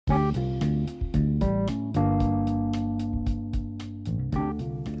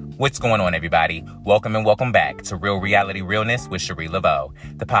What's going on, everybody? Welcome and welcome back to Real Reality Realness with Cherie Laveau,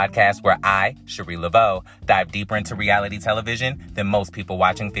 the podcast where I, Cherie Laveau, dive deeper into reality television than most people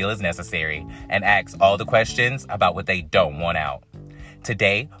watching feel is necessary and ask all the questions about what they don't want out.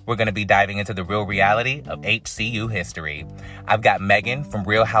 Today, we're going to be diving into the real reality of HCU history. I've got Megan from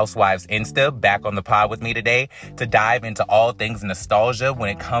Real Housewives Insta back on the pod with me today to dive into all things nostalgia when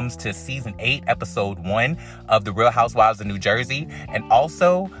it comes to Season 8, Episode 1 of the Real Housewives of New Jersey. And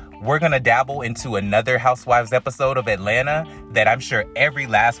also, we're going to dabble into another Housewives episode of Atlanta that I'm sure every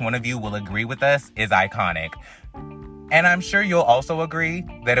last one of you will agree with us is iconic. And I'm sure you'll also agree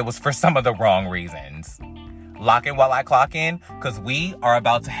that it was for some of the wrong reasons. Lock in while I clock in, because we are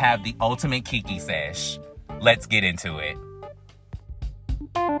about to have the ultimate Kiki sesh. Let's get into it.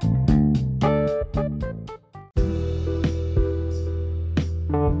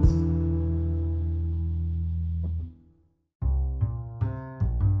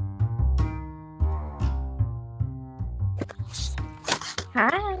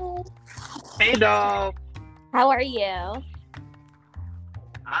 Hi. Hey, doll. How are you?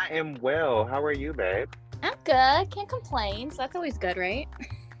 I am well. How are you, babe? I'm good. Can't complain. So that's always good, right?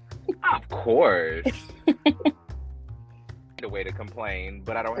 Of course. A way to complain,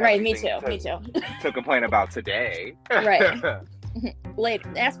 but I don't have Right, me anything too. to complain about today. Right.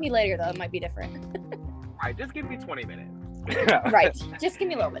 Ask me later, though. It might be different. Right, just give me 20 minutes. Right. Just give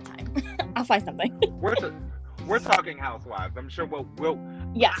me a little bit of time. I'll find something. We're talking Housewives. I'm sure we'll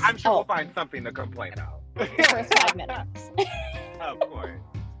Yes. I'm sure we'll find something to complain about. First 5 minutes. Of course.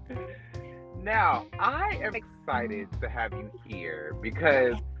 Now, I am excited to have you here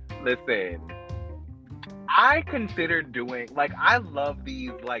because, listen, I consider doing, I love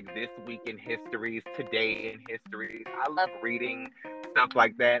these, this week in histories, today in histories. I love reading stuff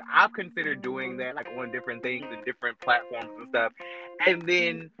like that. I've considered doing that, on different things and different platforms and stuff. And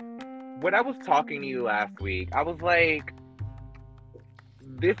then, when I was talking to you last week, I was like,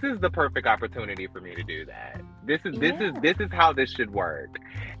 this is the perfect opportunity for me to do that. This is how this should work.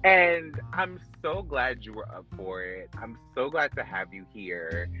 And I'm so glad you were up for it. I'm so glad to have you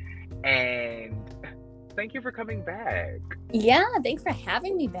here. And thank you for coming back. Yeah, thanks for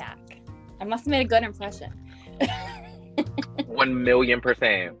having me back. I must have made a good impression.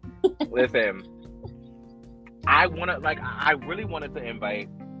 1,000,000%. Listen, I really wanted to invite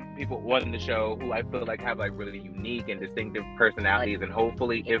people on the show who I feel have really unique and distinctive personalities, and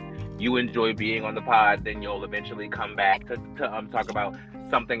hopefully if you enjoy being on the pod, then you'll eventually come back to talk about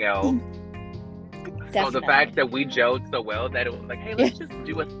something else. Definitely. So the fact that we gelled so well that it was hey, let's just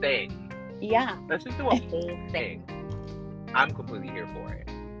do a thing. Yeah. Let's just do a whole thing. I'm completely here for it.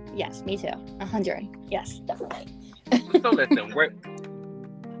 Yes, me too. 100. Yes, definitely. So listen,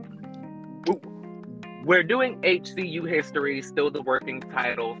 we're doing HCU history, still the working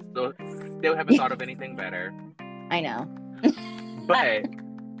title, still haven't thought of anything better. I know. But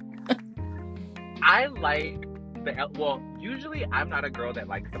I usually I'm not a girl that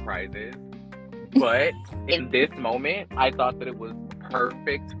likes surprises, but in this moment, I thought that it was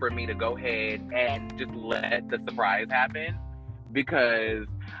perfect for me to go ahead and just let the surprise happen, because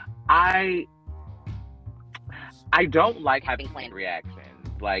I don't like having planned reactions.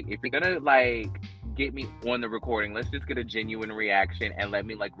 If you're gonna get me on the recording, let's just get a genuine reaction and let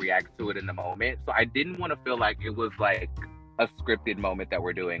me react to it in the moment. So I didn't want to feel like it was a scripted moment that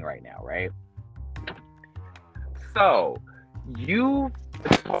we're doing right now, right? So you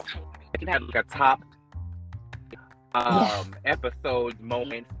had a top episodes,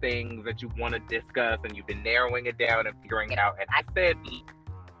 moments, things that you want to discuss, and you've been narrowing it down and figuring it out. And I said,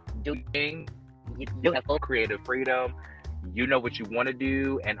 you have full creative freedom. You know what you want to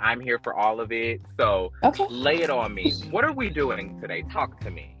do, and I'm here for all of it. So Lay it on me. What are we doing today? Talk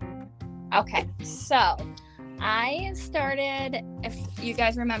to me. Okay, so I started, if you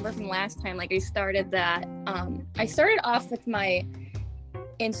guys remember from last time, I started that, I started off with my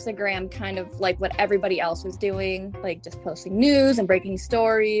Instagram kind of what everybody else was doing, just posting news and breaking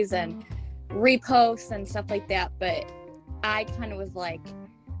stories and reposts and stuff like that. But I kind of was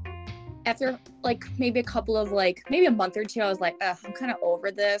after maybe a couple of maybe a month or two, I was I'm kind of over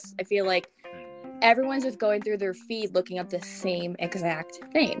this. I feel everyone's just going through their feed looking up the same exact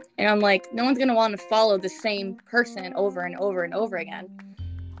thing, and I'm no one's gonna want to follow the same person over and over and over again,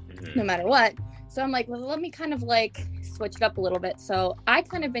 no matter what. So I'm well, let me kind of switch it up a little bit. So I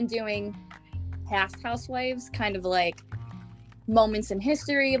kind of been doing past Housewives, kind of moments in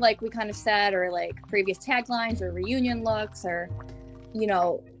history, we kind of said, or previous taglines or reunion looks, or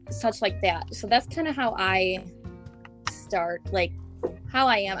such like that. So that's kind of how I start, how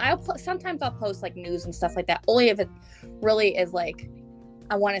I am. Sometimes I'll post news and stuff like that, only if it really is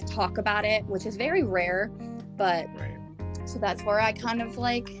I want to talk about it, which is very rare, but Right. so that's where I kind of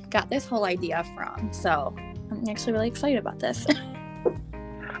like got this whole idea from. So I'm actually really excited about this.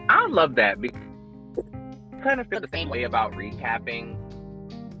 I love that because I kind of feel the same way about recapping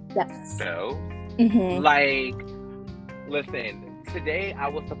Yes. shows. Mm-hmm. Like, listen, today I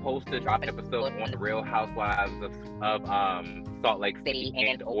was supposed to drop an episode on the Real Housewives of Salt Lake City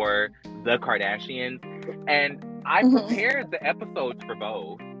and or the Kardashians, and I prepared the episodes for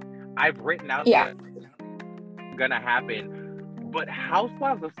both. I've written out Yeah. gonna happen, but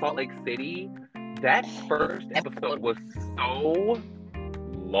Housewives of Salt Lake City, that first episode was so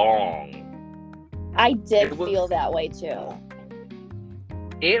long. I did feel that way too.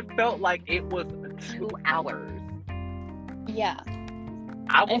 It felt like it was 2 hours. Yeah.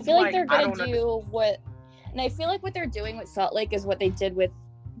 I feel like they're gonna do what, and I feel like what they're doing with Salt Lake is what they did with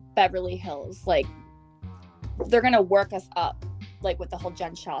Beverly Hills. Like, they're gonna work us up, like with the whole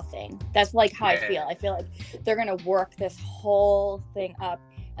Jen Shaw thing. That's like how I feel. I feel like they're gonna work this whole thing up,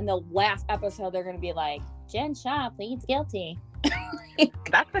 and the last episode they're gonna be like, Jen Shaw pleads guilty.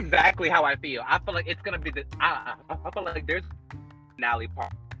 That's exactly how I feel. I feel like it's gonna be I feel like there's finale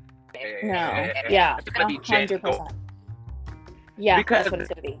part. No, yeah, it's gonna be 100%. Yeah, because that's what it's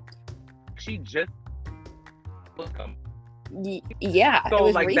gonna be. She just yeah, so it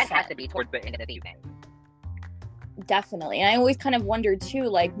was like recent. that has to be towards the end of the season. Definitely, and I always kind of wondered too,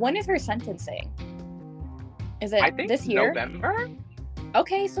 like, when is her sentencing? Is it I think this year? November?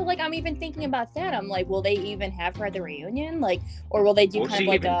 Okay, so like I'm even thinking about that. I'm like, will they even have her at the reunion? Like, or will they do kind of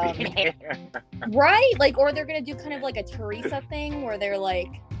like a right? Like, or they're gonna do kind of like a Teresa thing where they're like,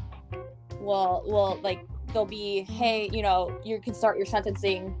 well, like they'll be, hey, you know, you can start your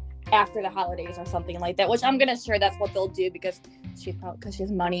sentencing after the holidays or something like that. Which I'm gonna sure that's what they'll do because she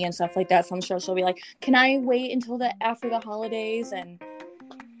has money and stuff like that. So I'm sure she'll be like, can I wait until after the holidays? And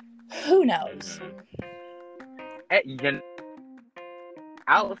who knows?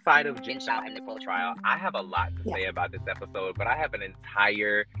 Outside of Jen Shaw and Nicole trial, I have a lot to say about this episode, but I have an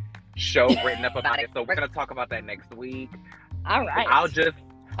entire show written up about it, so we're gonna talk about that next week. All right. I'll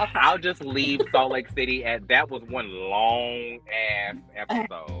just leave Salt Lake City, and that was one long ass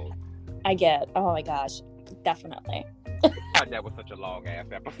episode. I get. Oh my gosh, definitely. That was such a long ass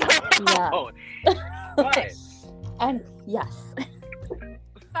episode. Yeah. But, and yes.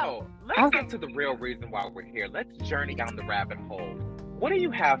 So let's get to the real reason why we're here. Let's journey down the rabbit hole. What do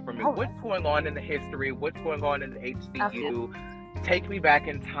you have for me? What's going on in the history? What's going on in the HCU? Take me back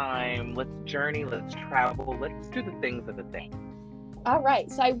in time. Let's journey. Let's travel. Let's do the things of the thing. All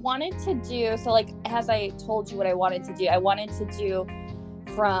right. So I wanted to do, so like, as I told you what I wanted to do, I wanted to do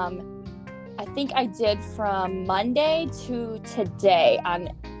I think I did from Monday to today on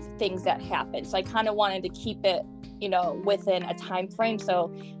things that happened. So I kind of wanted to keep it, you know, within a time frame.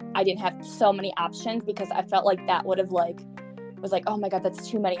 So I didn't have so many options because I felt like that would have was like, oh my God, that's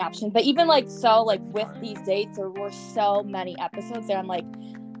too many options. But even like, so like with these dates, there were so many episodes that I'm like,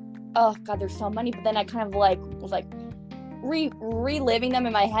 oh God, there's so many. But then I kind of like was like reliving them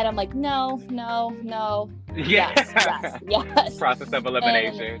in my head. I'm like, no. Yes. Process of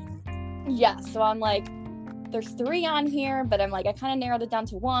elimination. So I'm like, there's 3 on here, but I'm like, I kind of narrowed it down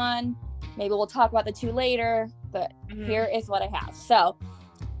to 1. Maybe we'll talk about the 2 later, but here is what I have. So,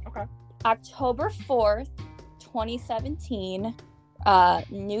 October 4th, 2017,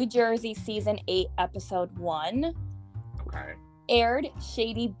 New Jersey season 8, episode 1. Aired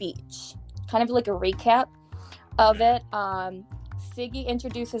Shady Beach. Kind of like a recap of it. Siggy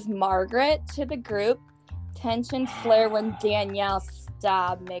introduces Margaret to the group. Tensions flare when Danielle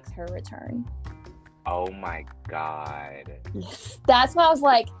Staub makes her return. Oh my God. Yes. That's why I was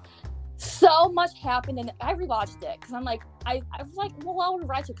like, so much happened, and I rewatched it because I'm like, I was like, well, I'll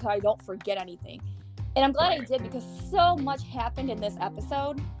rewatch it because I don't forget anything. And I'm glad I did because so much happened in this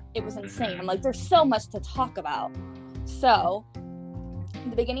episode. It was insane. I'm like, there's so much to talk about. So, in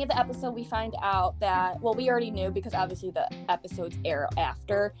the beginning of the episode, we find out that, well, we already knew because obviously the episodes air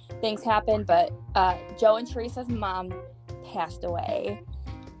after things happen, but Joe and Teresa's mom passed away.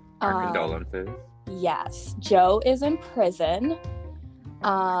 Our condolences. Yes. Joe is in prison.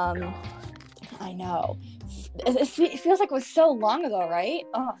 I know. It feels like it was so long ago, right?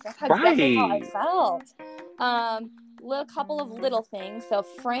 Oh, that's exactly how I felt. A couple of little things. So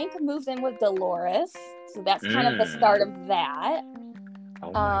Frank moves in with Dolores. So that's kind of the start of that.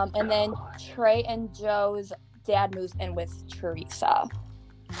 And then Trey and Joe's dad moves in with Teresa.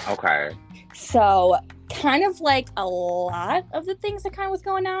 Okay. So kind of like a lot of the things that kind of was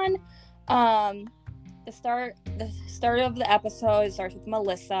going on. The start of the episode starts with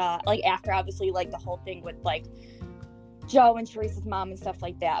Melissa, like after obviously like the whole thing with like Joe and Teresa's mom and stuff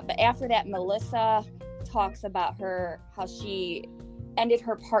like that. But after that, Melissa talks about how she ended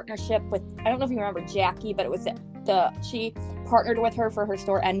her partnership with, I don't know if you remember Jackie, but it was she partnered with her for her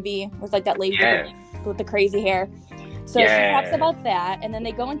store Envy. It was like that lady with the crazy hair. So she talks about that, and then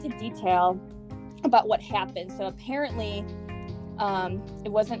they go into detail about what happened. So apparently, it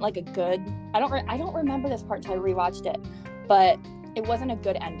wasn't like a good. I don't remember this part until I rewatched it, but it wasn't a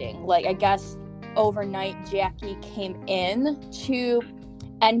good ending. Like, I guess overnight Jackie came in to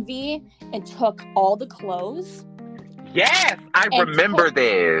Envy and took all the clothes. Yes, I remember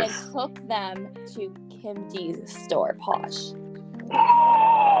this. And took them to Kim D's store, Posh.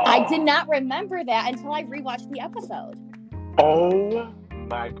 I did not remember that until I rewatched the episode. Oh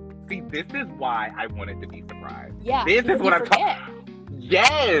my! See, this is why I wanted to be surprised. Yeah, this is what I'm talking.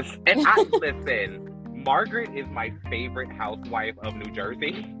 Yes, and I listen. Margaret is my favorite housewife of New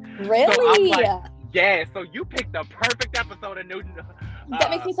Jersey. Really? So I'm like, yeah. So you picked the perfect episode of New. That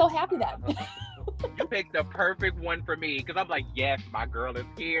makes me so happy then. You picked the perfect one for me because I'm like, yes, my girl is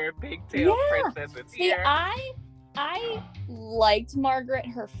here. Pigtail Princess is here. See, I liked Margaret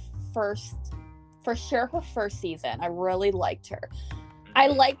her first season. I really liked her. I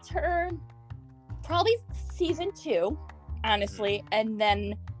liked her probably season 2, honestly, and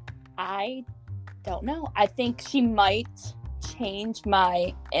then I don't know. I think she might change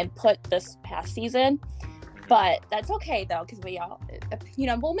my input this past season, but that's okay though, because we all,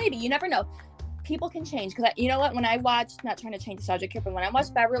 well, maybe, you never know. People can change, because you know what? When I watched, not trying to change the subject here, but when I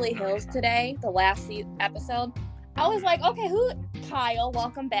watched Beverly Hills today, the last episode, I was like, okay, Kyle,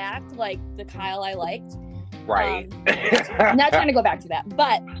 welcome back to like the Kyle I liked. Right. Not trying to go back to that,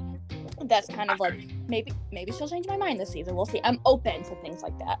 but that's kind of like, maybe she'll change my mind this season. We'll see. I'm open to things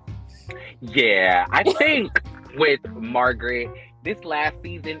like that. Yeah, I think with Margaret, this last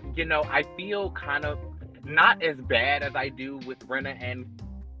season, I feel kind of not as bad as I do with Renna and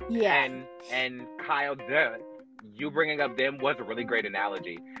Kyle. You bringing up them was a really great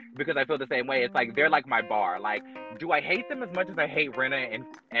analogy, because I feel the same way. It's like they're like my bar. Like, do I hate them as much as I hate Renna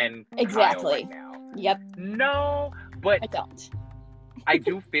and exactly Kyle right now? Yep. No, but I don't. I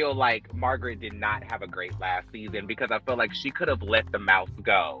do feel like Margaret did not have a great last season, because I feel like she could have let the mouse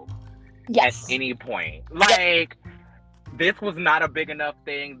go at any point. Like, this was not a big enough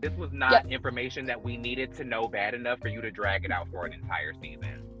thing. This was not information that we needed to know bad enough for you to drag it out for an entire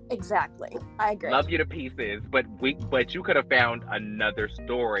season. Exactly. I agree. Love you to pieces, but you could have found another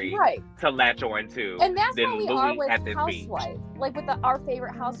story to latch on to. And that's than how we Louis are with at this Housewives. Like with our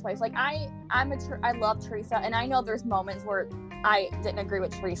favorite Housewives. Like I love Teresa, and I know there's moments where I didn't agree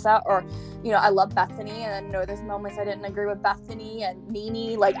with Teresa, or I love Bethany, and I know there's moments I didn't agree with Bethany and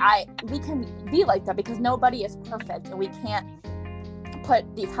Nene. Like we can be like that, because nobody is perfect, and we can't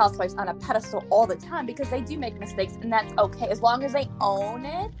put these housewives on a pedestal all the time, because they do make mistakes, and that's okay as long as they own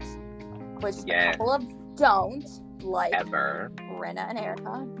it, which a couple of don't, like ever. Renna and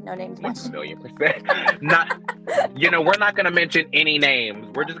Erica. No names 1,000,000%. Not, we're not going to mention any names.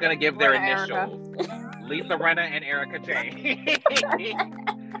 We're just going to give their initials. Lisa Renna and Erica Jane.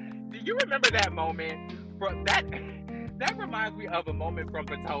 Do you remember that moment? That reminds me of a moment from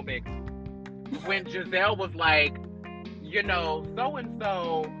Potomac when Giselle was like,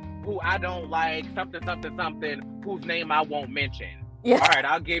 so-and-so, who I don't like, something, something, something, whose name I won't mention. Yeah. All right,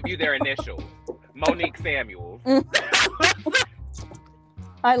 I'll give you their initials. Monique Samuels.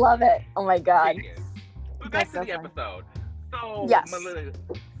 I love it. Oh my God. So back to the episode.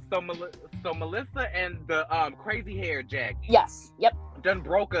 So, Melissa and the crazy hair Jackie. Yes. Yep. Done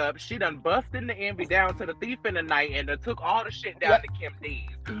broke up. She done busted the Envy down to the Thief in the Night and took all the shit down to Kim D's.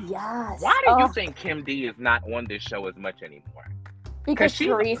 Yes. Why do you think Kim D is not on this show as much anymore? Because she's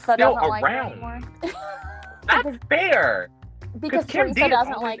Teresa still doesn't like her around. anymore. That's fair. Because Teresa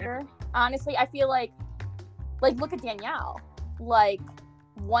doesn't like her. Honestly, I feel like look at Danielle. Like,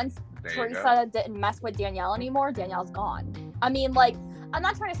 once Teresa didn't mess with Danielle anymore, Danielle's gone. I mean, like, I'm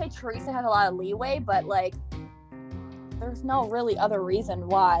not trying to say Teresa has a lot of leeway, but like, there's no really other reason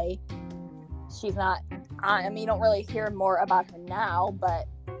why she's not. I mean, you don't really hear more about her now, but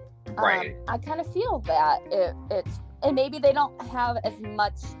I kind of feel that it's, and maybe they don't have as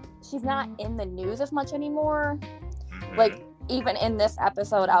much. She's not in the news as much anymore. Mm-hmm. Like, even in this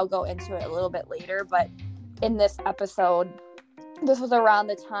episode, I'll go into it a little bit later, but in this episode, this was around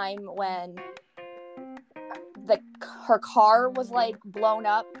the time when her car was like blown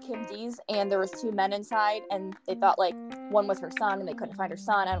up, Kim D's, and there was 2 men inside, and they thought like one was her son, and they couldn't find her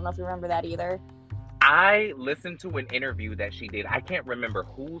son. I don't know if you remember that either. I listened to an interview that she did. I can't remember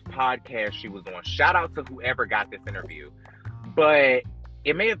whose podcast she was on. Shout out to whoever got this interview. But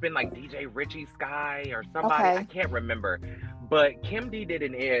it may have been like DJ Richie Sky or somebody. Okay. I can't remember. But Kim D did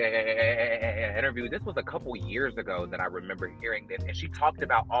an interview. This was a couple years ago that I remember hearing this, and she talked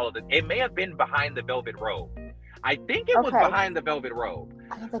about all of this. It may have been Behind the Velvet Rope. I think it was Behind the Velvet Rope.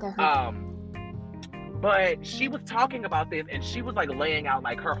 I don't think I heard that. But she was talking about this, and she was like laying out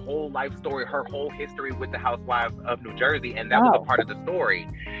like her whole life story, her whole history with the Housewives of New Jersey, and that was a part of the story.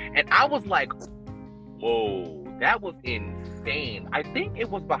 And I was like, whoa, that was insane. I think it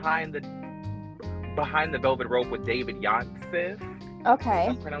was Behind the Velvet Rope with David Yontsev. Okay. If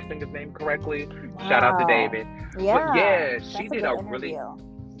I'm pronouncing his name correctly. Wow. Shout out to David. Yeah. But yeah, she did a interview. really.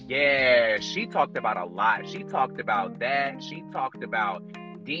 Yeah, she talked about a lot. She talked about that. She talked about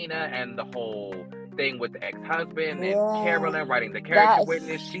Dina and the whole thing with the ex-husband and Carolyn writing the character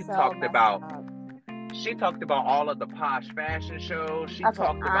witness. She talked about all of the posh fashion shows. She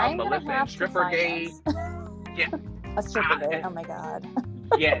talked about Melissa and Strippergate. Yeah. A Strippergate. Oh my God.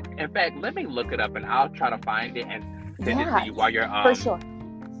 Yeah. In fact, let me look it up and I'll try to find it and send it to you while you're for sure.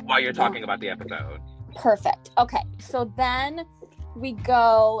 while you're talking about the episode. Perfect. Okay. So then we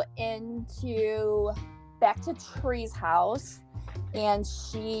go back to Tree's house, and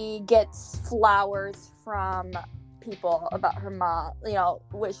she gets flowers from people about her mom,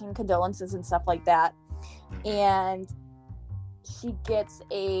 wishing condolences and stuff like that. And she gets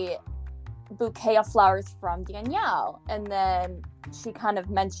a bouquet of flowers from Danielle. And then she kind of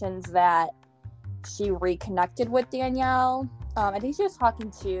mentions that she reconnected with Danielle. I think she was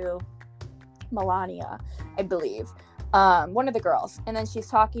talking to Melania, I believe. One of the girls. And then she's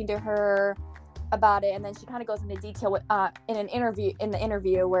talking to her about it, and then she kind of goes into detail in the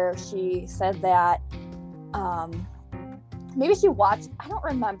interview where she said that maybe she watched, I don't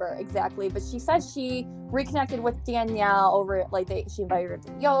remember exactly, but she said she reconnected with Danielle over, like, she invited her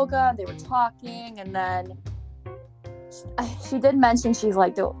to yoga, they were talking, and then she did mention, she's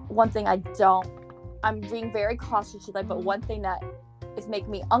like, the one thing I'm being very cautious, she's like, but one thing that is making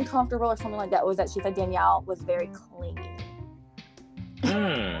me uncomfortable or something like that was that she said Danielle was very clingy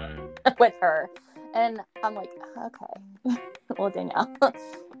with her. And I'm like, okay. Well, Danielle.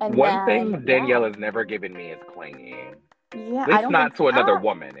 And one thing Danielle has never given me is clingy. Yeah. At least not to another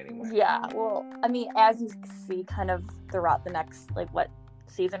woman, anyway. Yeah. Well, I mean, as you see kind of throughout the next, like, what,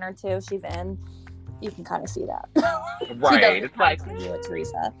 season or two she's in, you can kind of see that. Right. It's like with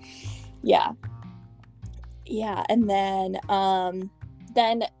Teresa. Yeah. Yeah. And then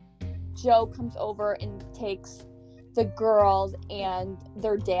Joe comes over and takes the girls and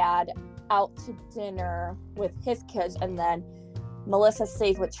their dad out to dinner with his kids, and then Melissa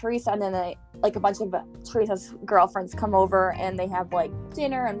stays with Teresa, and then a bunch of Teresa's girlfriends come over and they have like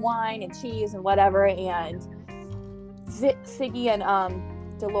dinner and wine and cheese and whatever, and Siggy and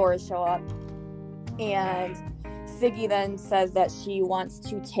Dolores show up, and Siggy then says that she wants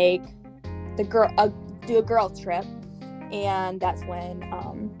to take do a girl trip, and that's when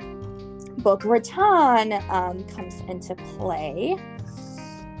Boca Raton comes into play.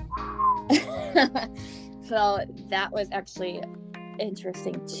 So that was actually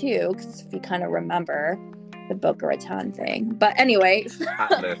interesting too, because if you kind of remember the Boca Raton thing. But anyway,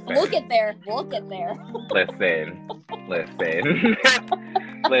 we'll get there. Listen.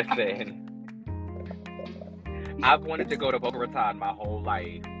 I've wanted to go to Boca Raton my whole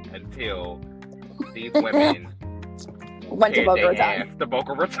life until these women went to Boca Raton. The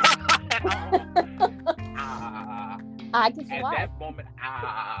Boca Raton. I can see at why. that moment,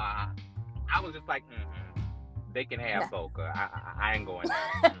 I was just like, they can have Boca. I ain't going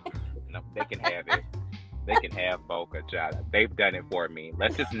there. No, they can have it. They can have Boca, child. They've done it for me.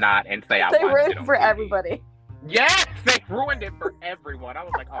 Let's just not and say I watched it. They ruined it for everybody. Yes, they ruined it for everyone. I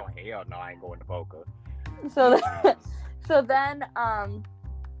was like, oh hell no, I ain't going to Boca. So then,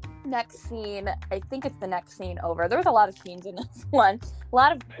 next scene, I think it's the next scene over. There was a lot of scenes in this one. A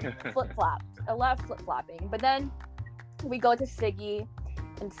lot of flip-flopping. But then we go to Siggy,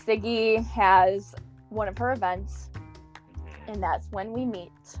 and Siggy has one of her events, and that's when we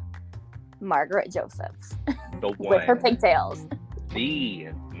meet Margaret Josephs. The one. With her pigtails. The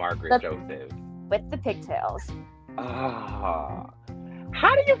Margaret Josephs. With the pigtails.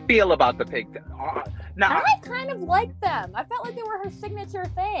 How do you feel about the pigtails? I kind of like them. I felt like they were her signature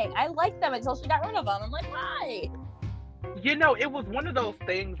thing. I liked them until she got rid of them. I'm like, why? It was one of those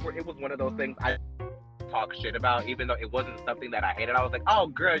things I talk shit about, even though it wasn't something that I hated. I was like, oh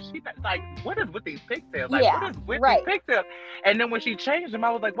girl, she like, what is with these pigtails? Like, what is with these pigtails? And then when she changed them,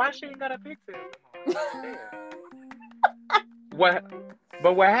 I was like, why she ain't got a pigtail? What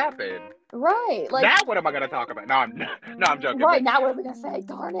happened? Right. Like, now what am I gonna talk about? No, I'm joking. Right, now what are we gonna say?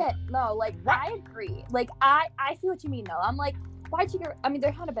 Darn it. No, like, I agree. Like, I see what you mean though. I'm like, why'd she get, I mean,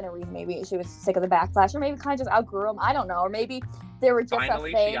 there had to have been a reason. Maybe she was sick of the backlash, or maybe kind of just outgrew them. I don't know. Or maybe they were just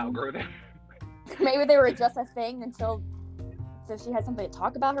Finally, a thing. she outgrew them. Maybe they were just a thing until so she had something to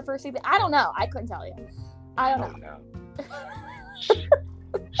talk about her first season. I don't know. I couldn't tell you. I don't know.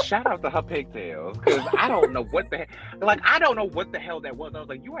 Shout out to her pigtails, because I don't know what the hell. Like, I don't know what the hell that was. I was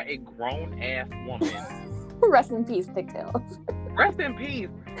like, you are a grown ass woman. Rest in peace, pigtails. Rest in peace.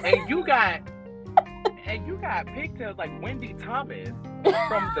 And you got pigtails like Wendy Thomas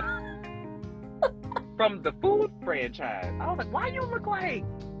from the food franchise. I was like, why you look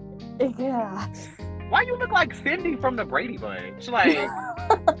like Cindy from the Brady Bunch? Like,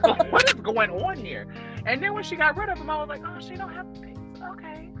 what is going on here? And then when she got rid of him, I was like, oh, she don't have pigtails.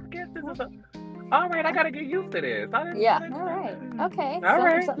 Okay, I guess this is all right. I gotta get used to this. All right. Okay. All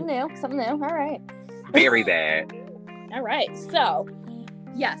right. Something new. All right. Very bad. All right. So,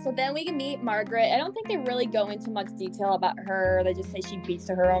 yeah. So then we can meet Margaret. I don't think they really go into much detail about her. They just say she beats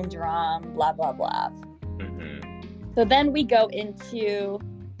to her own drum. Blah blah blah. Mm-hmm. So then we go into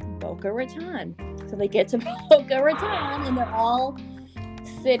Boca Raton. So they get to Boca Raton, and they're all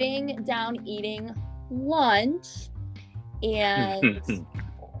sitting down eating lunch. And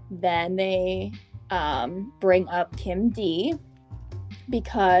then they bring up Kim D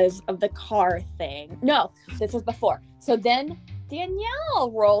because of the car thing. No, this was before. So then Danielle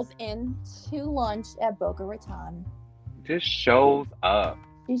rolls into lunch at Boca Raton. Just shows up.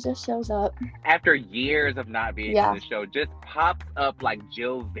 She just shows up. After years of not being in the show, just pops up like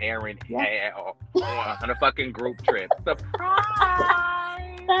Jill Zarin hell on a fucking group trip.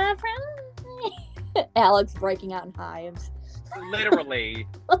 Surprise! Alex breaking out in hives. Literally,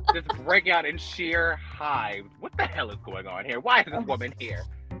 just breaking out in sheer hives. What the hell is going on here? Why is this woman here?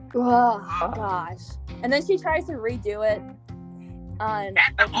 Oh, gosh. And then she tries to redo it on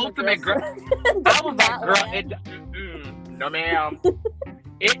At the ultimate girl. I was like, girl, no ma'am.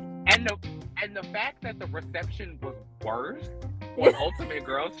 And the fact that the reception was worse on Ultimate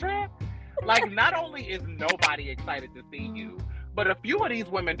Girls Trip, like, not only is nobody excited to see you, but a few of these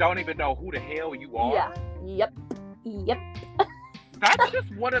women don't even know who the hell you are. Yeah. Yep. That's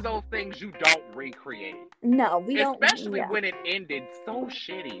just one of those things you don't recreate. No, we don't. Especially when it ended so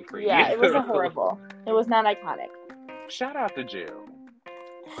shitty for you. Yeah, it was horrible. It was not iconic. Shout out to Jill.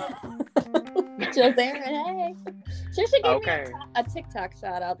 Jill Zarin, hey. She should give me a TikTok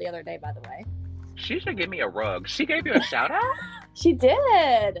shout out the other day, by the way. She should give me a rug. She gave you a shout out? She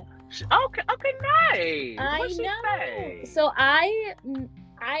did. Okay, nice. What'd she say? So I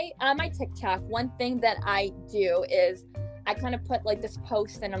on my TikTok, one thing that I do is I kind of put like this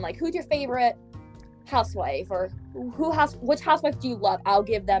post and I'm like, who's your favorite housewife, or which housewife do you love? I'll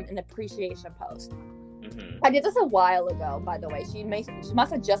give them an appreciation post. Mm-hmm. I did this a while ago, by the way. She must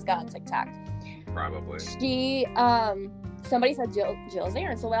have just got on TikTok. Probably. She somebody said Jill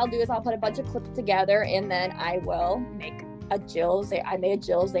Zarin. So what I'll do is I'll put a bunch of clips together and then I will make a Jill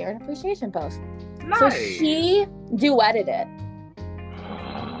Zarin appreciation post. Nice. So she duetted it.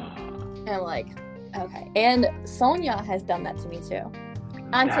 And I'm like, okay. And Sonia has done that to me too.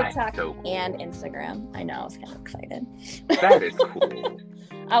 On TikTok so cool. And Instagram. I know, I was kind of excited. That is cool.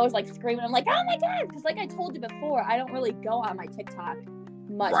 I was like screaming. I'm like, oh my God. Because like I told you before, I don't really go on my TikTok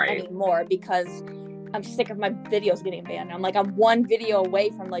much anymore because I'm sick of my videos getting banned. I'm like, I'm one video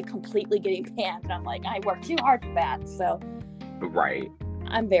away from like completely getting banned. And I'm like, I work too hard for that. So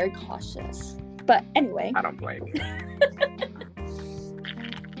I'm very cautious. But anyway. I don't blame you.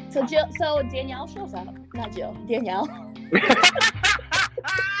 So Danielle shows up. Not Jill. Danielle.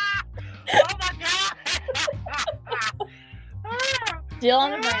 Oh my God. Jill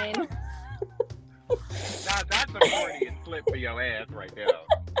on the brain. Now that's a Freudian slip for your ass right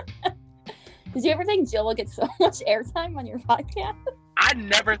now. Did you ever think Jill will get so much airtime on your podcast? I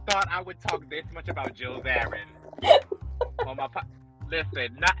never thought I would talk this much about Jill Zarin on my podcast.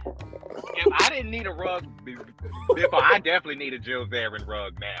 Listen, if I didn't need a rug before, I definitely need a Jill Zarin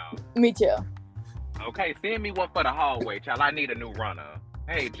rug now. Me too. Okay, send me one for the hallway, child. I need a new runner.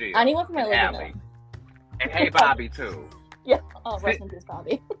 Hey, Jill. I need one for my living room. And hey, Bobby, too. Yeah. Oh, rest in peace,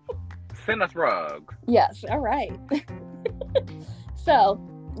 Bobby. Send us rugs. Yes. All right. So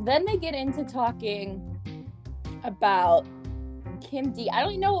then they get into talking about Kim D. I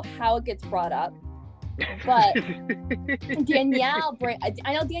don't even know how it gets brought up. But Danielle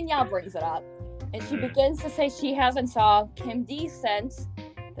brings it up, and she begins to say she hasn't saw Kim D since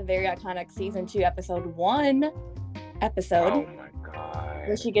the very iconic season 2 episode 1 episode. Oh my God!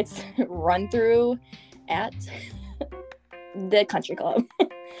 Where she gets run through at the country club.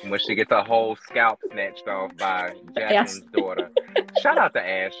 When she gets a whole scalp snatched off by Jackson's daughter. Shout out to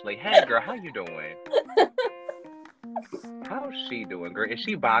Ashley. Hey girl, how you doing? How's she doing, girl? Is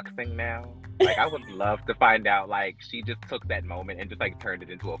she boxing now? Like, I would love to find out. Like, she just took that moment and just like turned it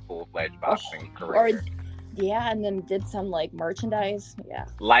into a full-fledged boxing career. Yeah, and then did some like merchandise. Yeah,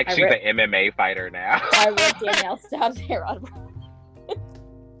 like she's an MMA fighter now. I ripped Danielle Staub's hair out of her.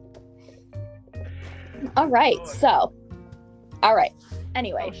 All right.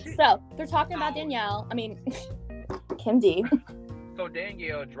 Anyway, so they're talking about Danielle. I mean, Kim D. So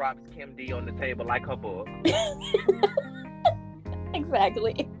Danielle drops Kim D on the table like her book.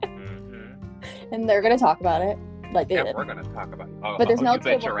 Exactly. Mm-hmm. And they're gonna talk about it, like they did. We're gonna talk about it. But there's no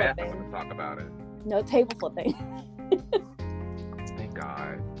table flipping. We're gonna talk about it. No table flipping. Thank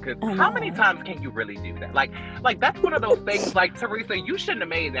God. Because how many times can you really do that? Like that's one of those things. Like, Teresa, you shouldn't have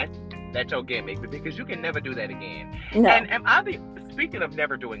made that your gimmick, because you can never do that again. No. And speaking of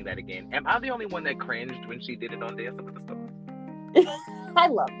never doing that again, am I the only one that cringed when she did it on Dancing with the Stars? I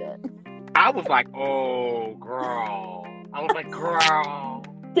loved it. I was like, oh, girl. I was like, girl.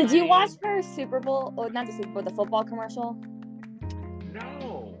 Did you watch her Super Bowl, or not the Super Bowl, the football commercial?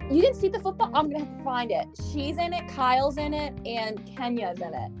 No. You didn't see the football? I'm going to have to find it. She's in it, Kyle's in it, and Kenya's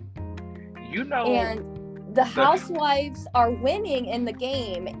in it. You know. And the Housewives are winning in the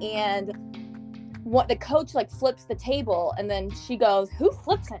game, and what the coach like flips the table, and then she goes, "Who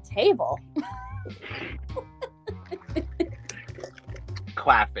flips a table?"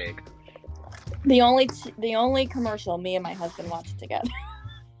 Classic. The only commercial me and my husband watched together.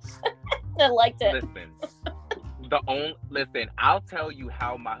 I liked it. Listen, I'll tell you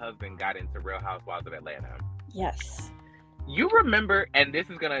how my husband got into Real Housewives of Atlanta. Yes. You remember, and this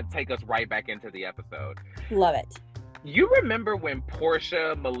is going to take us right back into the episode. Love it. You remember when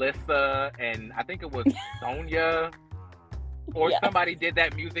Portia, Melissa, and I think it was Sonia or somebody did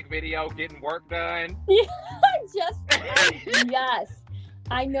that music video, Getting Work Done? Yeah, yes.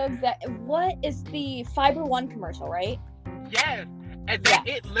 I know exactly. What is the Fiber One commercial, right? Yes. And then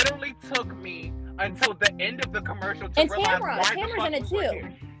it literally took me until the end of the commercial to realize Tamara's in it too.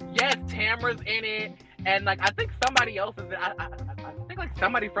 Yes, Tamara's in it. And like, I think somebody else is in it. I think like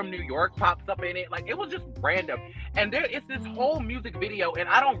somebody from New York pops up in it. Like, it was just random. And it's this whole music video, and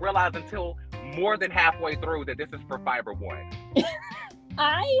I don't realize until more than halfway through that this is for Fiber One.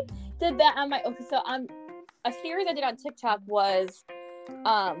 I did that on my a series I did on TikTok was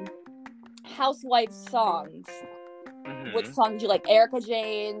Housewives songs. Mm-hmm. Which songs did you like? Erica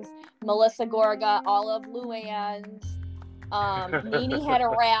Jane's, Melissa Gorga, Olive Luann's, Nene had a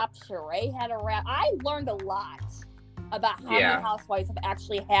rap, Sheree had a rap. I learned a lot about how many housewives have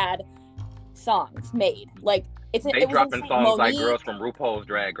actually had songs made. Like they dropping songs Monique, like girls from RuPaul's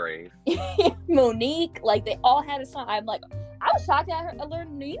Drag Race. Monique, like they all had a song. I'm like, I was shocked that I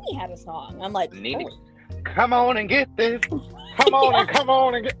learned Nene had a song. I'm like, Nene, come on and get this. Come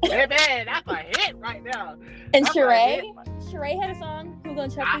on and get hey, man, that's a hit right now. And Sheree had a song. Who gonna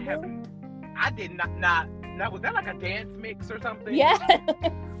check me, boo? I did not. Was that like a dance mix or something? Yeah.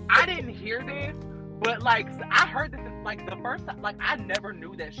 I didn't hear this, but like I heard this like the first time. Like I never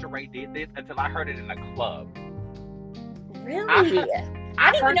knew that Sheree did this until I heard it in a club. Really? I didn't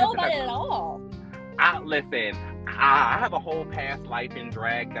even know about it at all. Listen, I have a whole past life in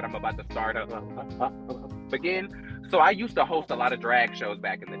drag that I'm about to start again. So I used to host a lot of drag shows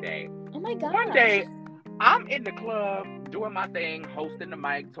back in the day. Oh my God. One day, I'm in the club doing my thing, hosting the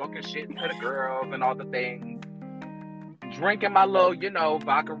mic, talking shit to the girls and all the things. Drinking my little,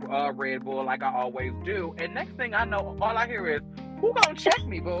 vodka Red Bull like I always do. And next thing I know, all I hear is, who gonna check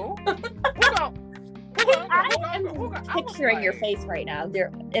me, boo? I am picturing your face right now.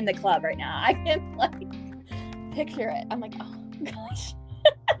 You're in the club right now. I can picture it. I'm like, oh gosh.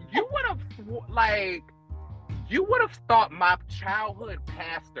 You would have thought my childhood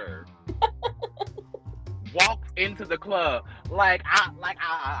pastor walked into the club.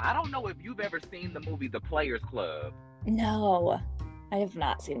 I don't know if you've ever seen the movie The Players Club. No, I have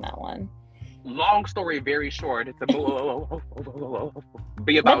not seen that one. Long story very short, it's a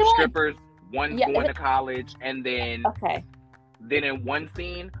movie about strippers. One going to college, and then in one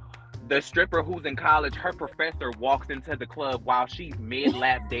scene, the stripper who's in college, her professor walks into the club while she's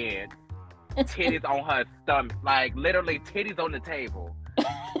mid-lap dance, titties on her stomach, like literally titties on the table,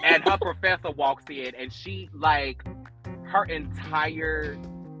 and her professor walks in, and she her entire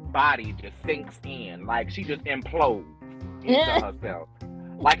body just sinks in, like she just implodes into herself,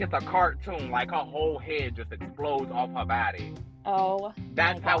 like it's a cartoon, like her whole head just explodes off her body. Oh,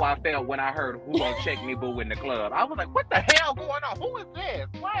 that's how I felt when I heard "Who Gonna Check Me, Boo" in the club. I was like, "What the hell going on? Who is this?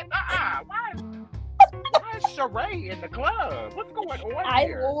 What? Why is Sheree in the club? What's going on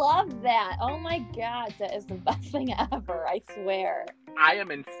here?" I love that. Oh my gosh, that is the best thing ever. I swear. I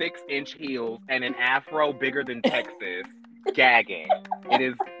am in 6-inch heels and an afro bigger than Texas, gagging. It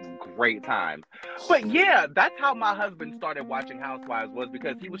is great times. But yeah, that's how my husband started watching Housewives, was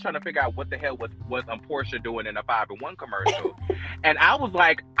because he was trying to figure out what the hell was Portia doing in a Fiber One commercial. And I was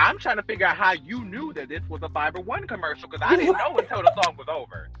like, I'm trying to figure out how you knew that this was a Fiber One commercial, because I didn't know until the song was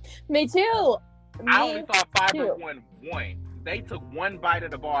over. Me too. I only saw Fiber One once. They took one bite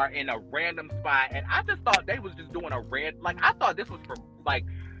of the bar in a random spot, and I just thought they was just doing I thought this was for like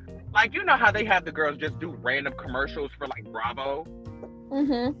you know how they have the girls just do random commercials for like Bravo.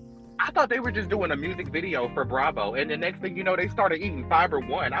 Mm-hmm. I thought they were just doing a music video for Bravo, and the next thing you know, they started eating Fiber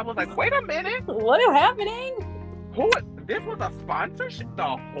One. I was like, wait a minute, what is happening? This was a sponsorship the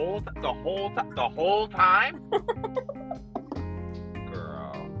whole time,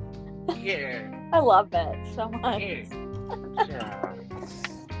 girl. Yeah, I love it so much. Yeah.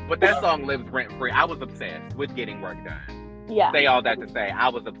 But that song lives rent free. I was obsessed with getting work done. Yeah. Say all that to say, I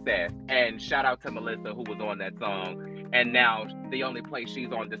was obsessed. And shout out to Melissa, who was on that song. And now the only place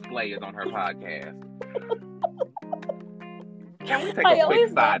she's on display is on her podcast. Can we take a quick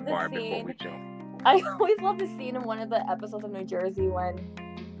sidebar before we jump? I always love the scene in one of the episodes of New Jersey when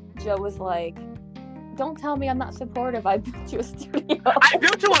Joe was like, don't tell me I'm not supportive. I built you a studio. I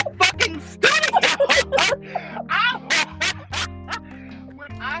built you a fucking studio!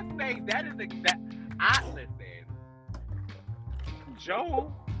 When I say that is listen.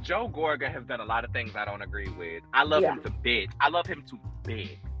 Joe Gorga has done a lot of things I don't agree with. I love him to bits. I love him to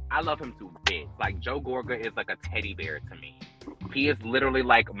bits. Like, Joe Gorga is like a teddy bear to me. He is literally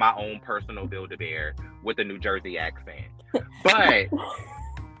like my own personal Build-A-Bear with a New Jersey accent. But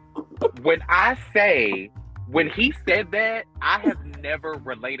when he said that, I have never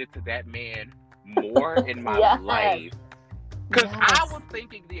related to that man more in my life. Because I was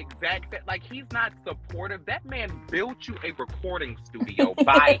thinking the exact same, like, he's not supportive. That man built you a recording studio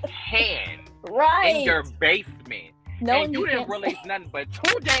by hand in your basement. No, and you didn't release nothing but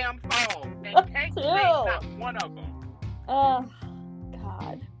 2 damn songs and can't sing not one of them. Oh,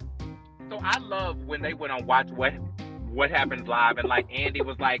 God. So I love when they went on Watch What Happens Live, and like Andy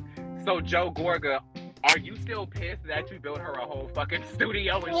was like, so Joe Gorga, are you still pissed that you built her a whole fucking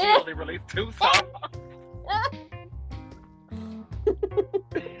studio and she only released 2 songs?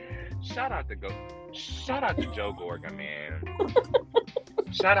 Shout out to Joe Gorga, man.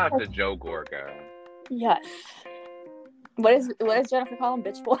 Shout out to Joe Gorga. Yes. What does Jennifer call him?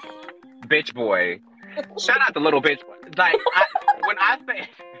 Bitch boy. Bitch boy. Shout out to little bitch boy. Like,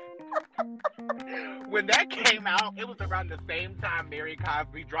 when that came out, it was around the same time Mary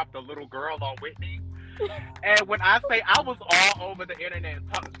Cosby dropped a little girl on Whitney. And when I say I was all over the internet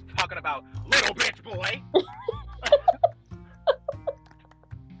talking about little bitch boy.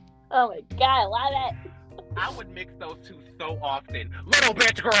 Oh my God, I love it. I would mix those two so often. Little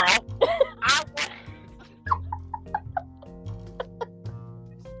bitch girl. I would.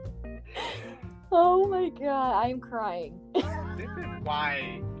 Oh my God, I am crying. This is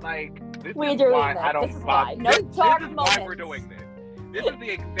why, I don't bother. No dark moments. Why we're doing this. This is the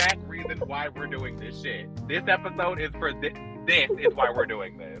exact reason why we're doing this shit. This episode is for this. This is why we're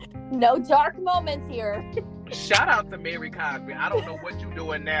doing this. No dark moments here. Shout out to Mary Cosby. I don't know what you're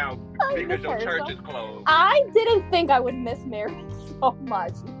doing now because your church is closed. I didn't think I would miss Mary so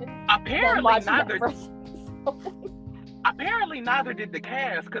much. Apparently neither did the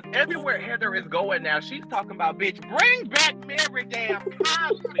cast, because everywhere Heather is going now, she's talking about, bitch, bring back Mary damn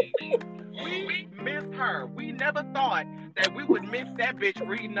Cosby. We missed her. We never thought that we would miss that bitch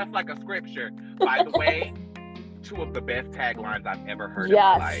reading us like a scripture. By the way, 2 of the best taglines I've ever heard in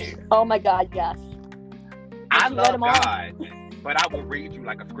my life. Oh my God, yes. I love God, but I will read you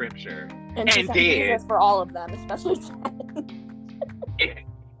like a scripture. And did. Jesus for all of them, especially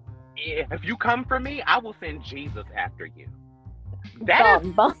if you come for me, I will send Jesus after you.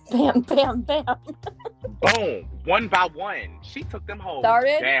 Bam, bam, bam, bam. Boom. One by one. She took them hoes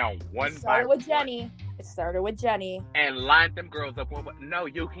down one by one. It started with Jenny. And lined them girls up. No,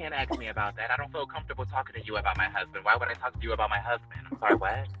 you can't ask me about that. I don't feel comfortable talking to you about my husband. Why would I talk to you about my husband? I'm sorry,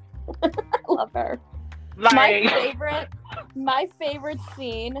 what? I love her. Like... My favorite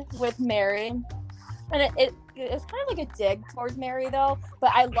scene with Mary, and it's kind of like a dig towards Mary though,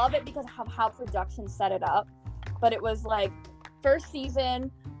 but I love it because of how production set it up. But it was like first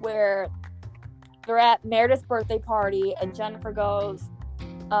season where they're at Meredith's birthday party and Jennifer goes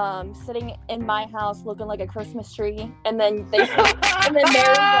sitting in my house looking like a Christmas tree, and then Mary's like dancing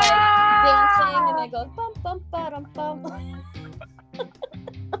and they go bum bum ba bum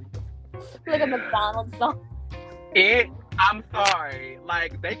like a McDonald's song. I'm sorry.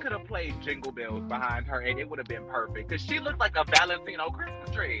 Like, they could have played Jingle Bells behind her and it would have been perfect. Because she looked like a Valentino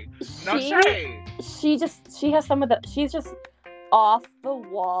Christmas tree. No shade. She has some of the, she's just off the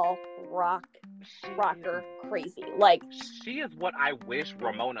wall rocker crazy. Like, she is what I wish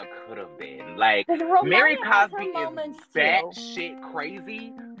Ramona could have been. Like, Ramona Mary has Cosby her moments is too. batshit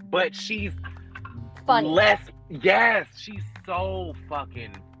crazy, but she's Funny. less. Yes, she's so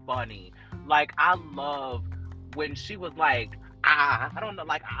fucking funny. Like, I love when she was like, I don't know,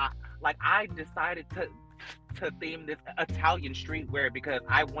 like I decided to theme this Italian streetwear because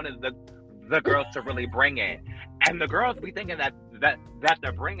I wanted the girls to really bring it, and the girls be thinking that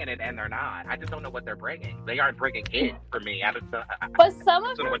they're bringing it, and they're not. I just don't know what they're bringing. They aren't bringing it for me. But some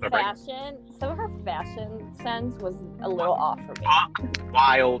of her fashion sense was a little off for me.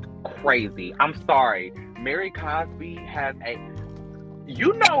 Wild, crazy. I'm sorry. Mary Cosby has a.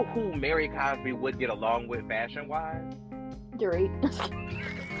 You know who Mary Cosby would get along with fashion-wise? Dorit.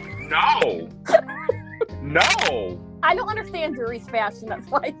 No. No. I don't understand Dorit's fashion. That's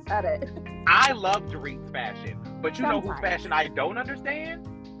why I said it. I love Dorit's fashion. But you know whose fashion I don't understand?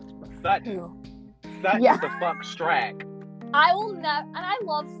 Sutton. Sutton the fuck Strack. I will never, and I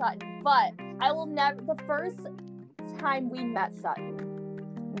love Sutton, but I will never, the first time we met Sutton,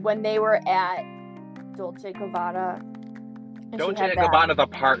 when they were at Dolce & Gabbana. Dolce & Gabbana's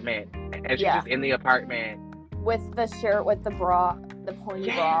apartment. And she's just in the apartment. With the shirt with the bra, the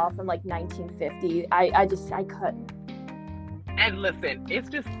pointy bra from like 1950. I couldn't. And listen, it's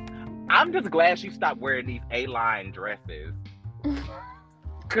just, I'm just glad she stopped wearing these A-line dresses.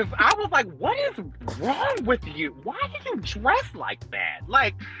 Because I was like, what is wrong with you? Why did you dress like that?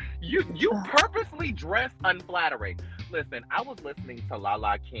 Like, you purposely dress unflattering. Listen, I was listening to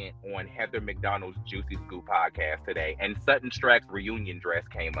Lala Kent on Heather McDonald's Juicy Scoop podcast today, and Sutton Strack's reunion dress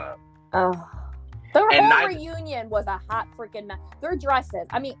came up. Oh. Their whole reunion was a hot freaking mess. Their dresses.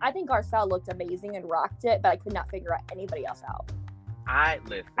 I mean, I think Garcelle looked amazing and rocked it, but I could not figure out anybody else out. I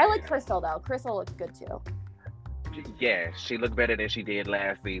like Crystal, though. Crystal looked good, too. Yeah, she looked better than she did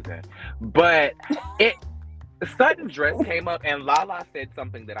last season. But Sutton's dress came up, and Lala said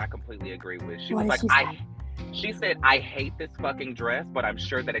something that I completely agree with. She was like, she said, I hate this fucking dress, but I'm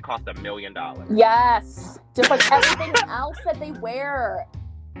sure that it cost $1 million. Yes. Just like everything else that they wear.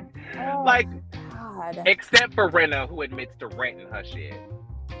 Oh, like, God. Except for Rinna, who admits to renting her shit.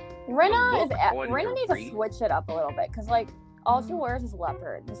 Rinna needs to switch it up a little bit, because, like, all she wears is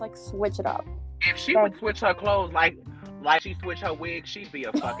leopard. Just, like, switch it up. If she would switch her clothes like she switched her wig, she'd be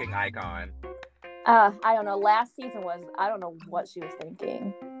a fucking icon. I don't know. Last season I don't know what she was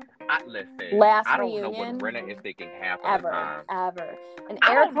thinking. I don't know what Rinna is thinking half of the time. Ever. And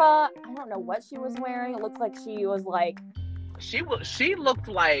Erica, I don't know what she was wearing. It looked like she was like... She looked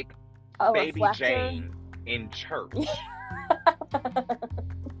like Baby reflector. Jane in church.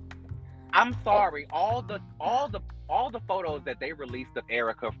 I'm sorry. All the photos that they released of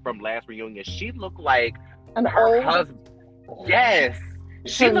Erica from last reunion, she looked like her husband. Yes.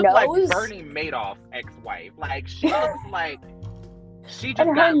 She looked like Bernie Madoff's ex-wife. Like, she looks like she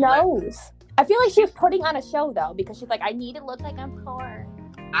just got her nose. I feel like she was putting on a show, though, because she's like, I need to look like I'm poor.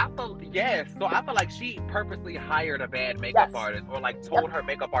 So I feel like she purposely hired a bad makeup artist, or like told her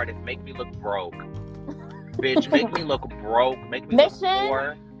makeup artist, make me look broke. Bitch, make me look broke. Make me look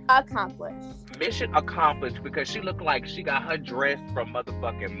poor. Mission accomplished, because she looked like she got her dress from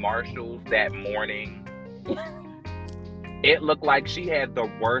motherfucking Marshall's that morning. It looked like she had the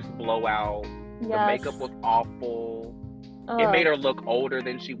worst blowout. The makeup was awful. It made her look older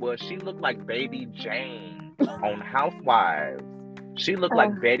than she was. She looked like Baby Jane on Housewives. She looked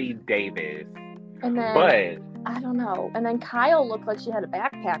like Betty Davis. And then, but I don't know. And then Kyle looked like she had a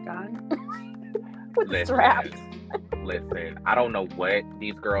backpack on with straps. Listen, I don't know what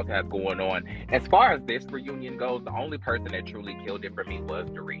these girls have going on. As far as this reunion goes, the only person that truly killed it for me was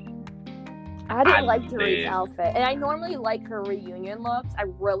Dorit. I didn't like Dorit's outfit. And I normally like her reunion looks. I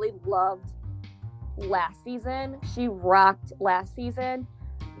really loved last season. She rocked last season.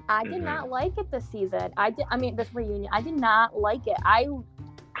 I did not like it this season. This reunion. I did not like it. I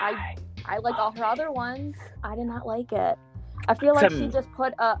like all her other ones. I did not like it. I feel like she just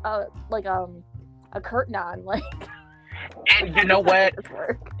put a curtain on, like. And you know what?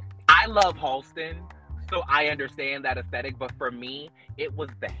 I love Halston, so I understand that aesthetic. But for me, it was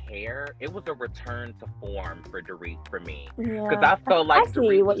the hair. It was a return to form for Dorit for me, because I felt like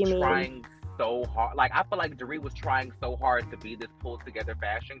Dorit was trying so hard. Like, I feel like Dorit was trying so hard to be this pulled together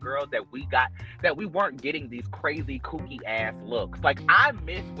fashion girl that we weren't getting these crazy kooky ass looks. Like, I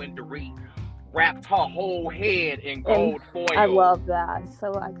miss when Dorit wrapped her whole head in gold foil. I love that.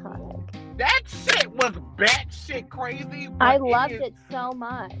 So iconic. That shit was batshit crazy. I loved it so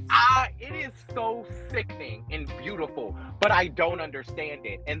much. It is so sickening and beautiful, but I don't understand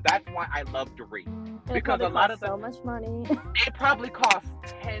it, and that's why I love to read. Because a lot of so much money. It probably costs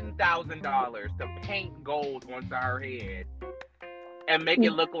 $10,000 to paint gold onto her head and make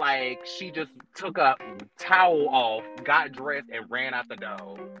it look like she just took a towel off, got dressed, and ran out the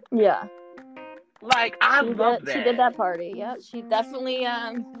door. Yeah. Like, I love that. She did that party. Yeah, she definitely,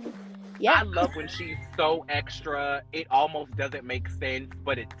 yeah. I love when she's so extra. It almost doesn't make sense,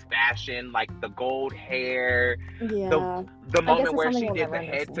 but it's fashion. Like, the gold hair. Yeah. The moment where she did the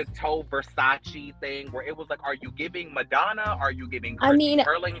head-to-toe Versace thing, where it was like, are you giving Madonna? Are you giving Christy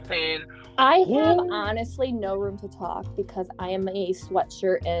Turlington? I have honestly no room to talk because I am a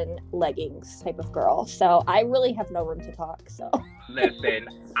sweatshirt and leggings type of girl. So I really have no room to talk. So listen,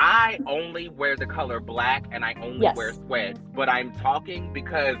 I only wear the color black and I only wear sweats, but I'm talking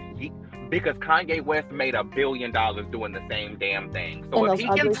because Kanye West made $1 billion doing the same damn thing. So if he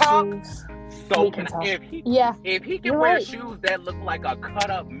can talk, so can I. If he can wear shoes that look like a cut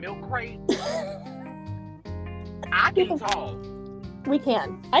up milk crate, I can talk. We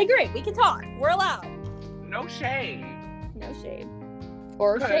can. I agree. We can talk. We're allowed. No shade. No shade.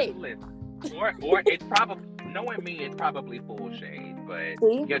 Or shade. Or it's probably, knowing me, it's probably full shade. But,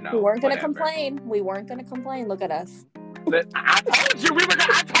 see? You know, we weren't going to complain. We weren't going to complain. Look at us. I told you.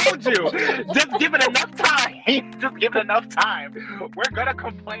 I told you. Just give it enough time. Just give it enough time. We're going to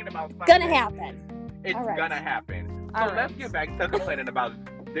complain about something. Gonna happen. It's going to happen. So let's get back to complaining about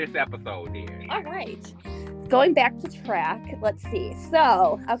this episode then. All right. Going back to track, let's see.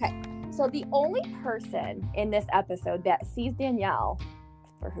 So the only person in this episode that sees Danielle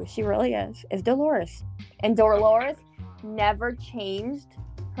for who she really is Dolores. And Dolores never changed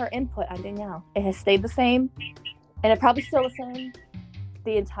her input on Danielle. It has stayed the same, and it probably still the same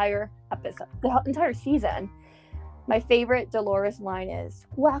the entire episode, the entire season. My favorite Dolores line is,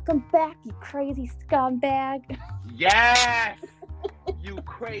 "Welcome back, you crazy scumbag." Yes! You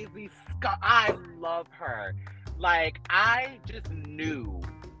crazy scum. I love her. Like, I just knew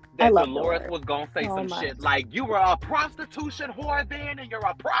that Dolores was going to say some shit like, you were a prostitution whore then and you're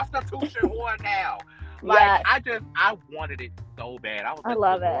a prostitution whore now. Like, I wanted it so bad. I was like,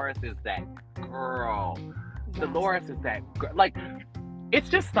 Dolores is that girl. Yes. Dolores is that girl. Like, it's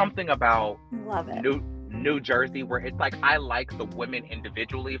just something about New Jersey where it's like, I like the women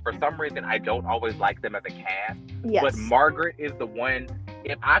individually. For some reason, I don't always like them as a cast. Yes. But Margaret is the one.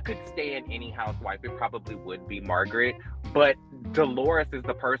 If I could stand any housewife, it probably would be Margaret. But Dolores is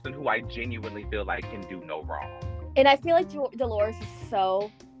the person who I genuinely feel like can do no wrong. And I feel like Dolores is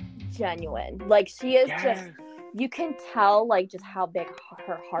so genuine. Like, she is just, you can tell like just how big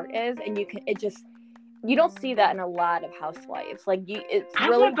her heart is, and you don't see that in a lot of housewives. Like, I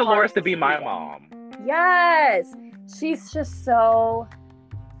want Dolores to be my mom. Yes, she's just so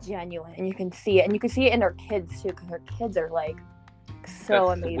genuine, and you can see it, and you can see it in her kids too, because her kids are like so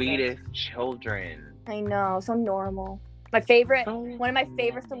amazing. Sweetest children. I know, so normal. One of my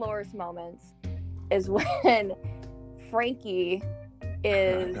favorite Dolores moments is when Frankie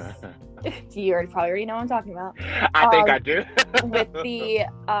is. You probably already know what I'm talking about. I think I do. With the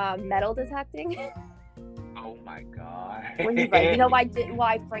metal detecting. Oh my god. When he's like, you know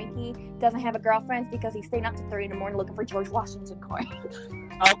why Frankie doesn't have a girlfriend? It's because he's staying up to 3 a.m. looking for George Washington coins.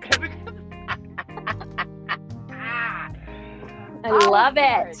 Okay. I love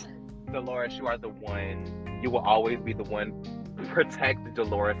it. Dolores, you are the one. You will always be the one. Protect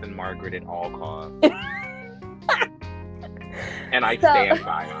Dolores and Margaret at all costs. And I stand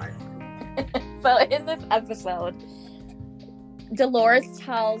by it. So in this episode, Dolores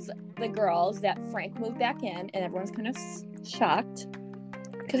tells the girls that Frank moved back in, and everyone's kind of shocked.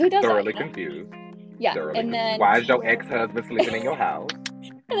 Because who does thoroughly confused. Yeah. Thoroughly and then why is your ex-husband sleeping in your house?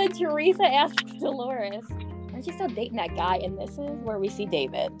 And then Teresa asks Dolores, aren't you still dating that guy? And this is where we see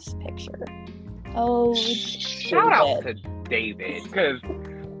David's picture. Oh, shout out to David, because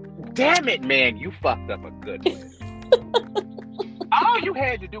damn it, man, you fucked up a good one. All you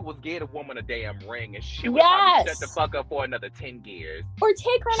had to do was get a woman a damn ring, and she would probably shut the fuck up for another 10 years. Or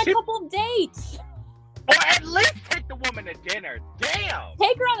take her on a couple of dates. Or at least take the woman to dinner. Damn.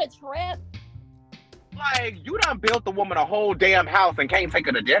 Take her on a trip. Like, you done built the woman a whole damn house and can't take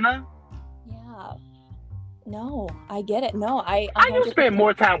her to dinner? Yeah. No, I get it. No, I you spend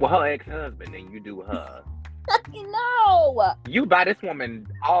more time with her ex-husband than you do her. No. You buy this woman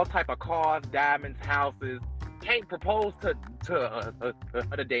all type of cars, diamonds, houses. Can't propose to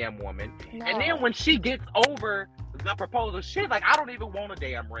the damn woman. No. And then when she gets over the proposal, she's like, I don't even want a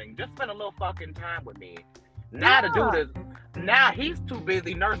damn ring. Just spend a little fucking time with me. Now the dude is, now he's too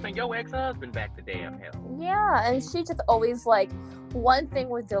busy nursing your ex-husband back to damn hell. Yeah, and she just always like, one thing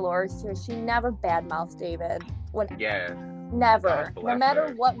with Dolores too, she never badmouths David. Yes. Never. God No bless matter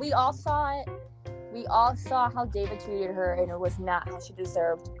her. what, we all saw it. We all saw how David treated her, and it was not how she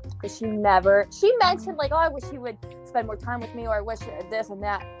deserved. Because she mentioned like, oh, I wish he would spend more time with me, or I wish this and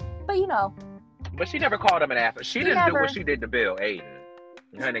that. But you know. But she never called him an ass. She didn't do what she did to Bill Aiden.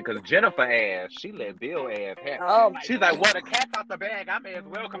 Honey, because Jennifer ass, she let Bill ass have. Oh, she's like, well, the cat's out the bag. I may as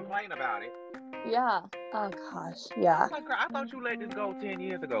well complain about it. Yeah. Oh gosh. Yeah. I'm like, girl, I thought you let this go 10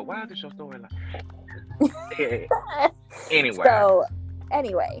 years ago. Why is this your story like? Anyway.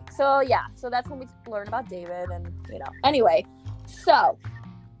 So yeah. So that's when we learn about David, and you know. Anyway, so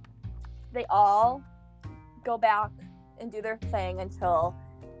they all go back and do their thing until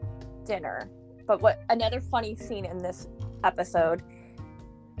dinner. But what another funny scene in this episode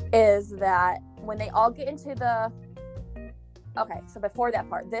is that when they all get into the so before that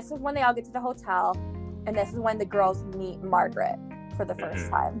part, this is when they all get to the hotel, and this is when the girls meet Margaret for the first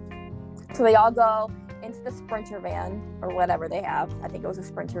time. So they all go into the Sprinter van, or whatever they have. I think it was a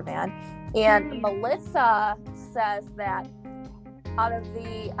Sprinter van. And Melissa says that out of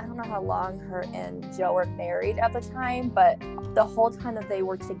the, I don't know how long her and Joe were married at the time, but the whole time that they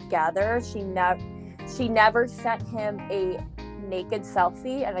were together, she never sent him a naked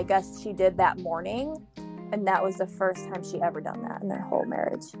selfie, and I guess she did that morning. And that was the first time she ever done that in their whole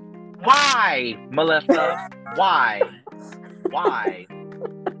marriage. Why, Melissa? Why?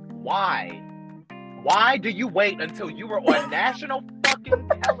 Why do you wait until you were on national fucking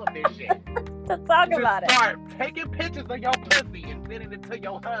television to talk about it? Start taking pictures of your pussy and sending it to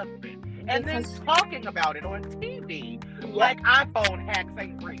your husband, and then talking about it on TV like iPhone hacks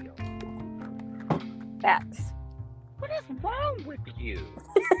ain't real. Facts. What is wrong with you?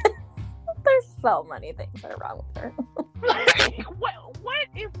 There's so many things that are wrong with her. what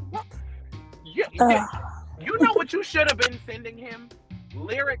is wrong? You know what you should have been sending him?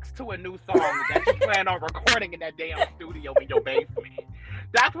 Lyrics to a new song that you plan on recording in that damn studio in your basement.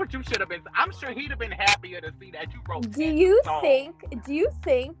 That's what you should have been. I'm sure he'd have been happier to see that you wrote. Do you think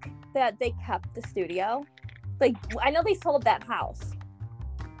that they kept the studio? Like, I know they sold that house.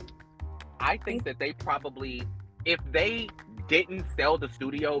 I think that they probably, if they didn't sell the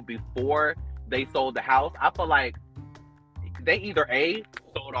studio before they sold the house, I feel like they either A,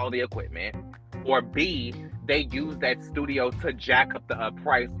 sold all the equipment, or B, they used that studio to jack up the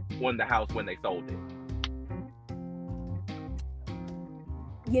price on the house when they sold it.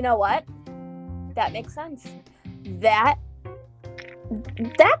 You know what? That makes sense. That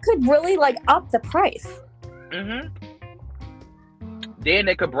could really like up the price. Mm-hmm. Then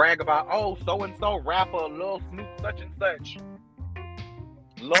they could brag about, oh, so-and-so rapper, Lil Snoop such and such.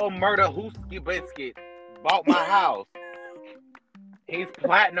 Lil Murder Hooski Biscuit bought my house. He's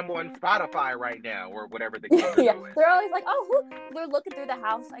platinum on Spotify right now, or whatever the case is. Yeah, they're always like, oh, they're looking through the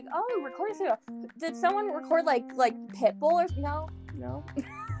house, like, oh, recording studio. Did someone record like Pitbull or no?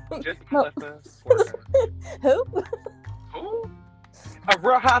 Just no. Who? A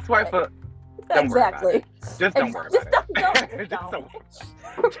Real Housewife of... Don't exactly. Just don't worry about it. Just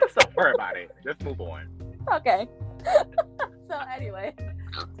don't worry about it. Just move on. Okay. So anyway,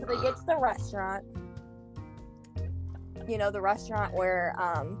 so they get to the restaurant. You know, the restaurant where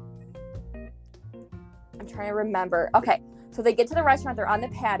I'm trying to remember. Okay, so they get to the restaurant. They're on the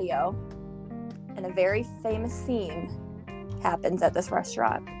patio, and a very famous scene happens at this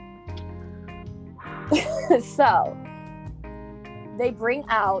restaurant. So they bring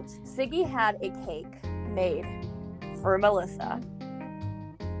out, Siggy had a cake made for Melissa.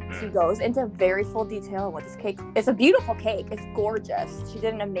 She goes into very full detail on what this cake, it's a beautiful cake, it's gorgeous, she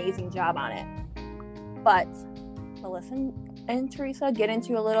did an amazing job on it. But Melissa and Teresa get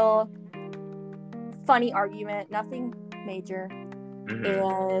into a little funny argument, nothing major.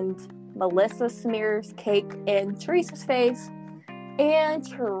 And Melissa smears cake in Teresa's face, and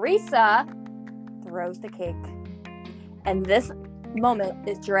Teresa throws the cake. And this moment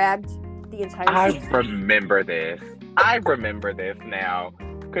is dragged the entire season. I remember this now.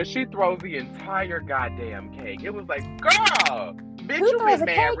 Because she throws the entire goddamn cake. It was like, girl, bitch, who you throws been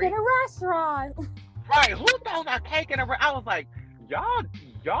a married? cake in a restaurant? Right, who throws a cake in a restaurant? I was like,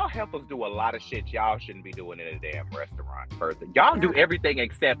 y'all help us do a lot of shit y'all shouldn't be doing in a damn restaurant. First, y'all do everything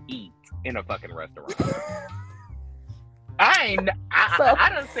except eat in a fucking restaurant. I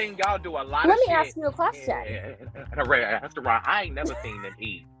done seen y'all do a lot of shit. Let me ask you a question. In a restaurant, I ain't never seen them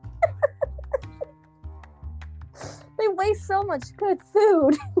eat. They waste so much good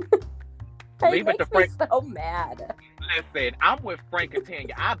food. Leave it to Frank. So mad. Listen, I'm with Frank and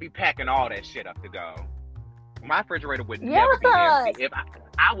Tanya. I'll be packing all that shit up to go. My refrigerator would never be empty. If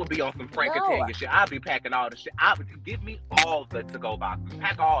I would be on some Frankatanga shit. I'd be packing all the shit. I would give me all the to-go boxes.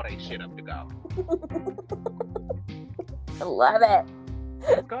 Pack all that shit up to go. I love it.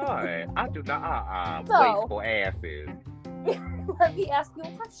 God, I do not. So, wasteful asses. Let me ask you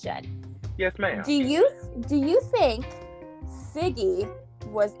a question. Yes, ma'am. Do you think Siggy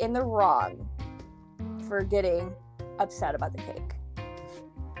was in the wrong for getting upset about the cake?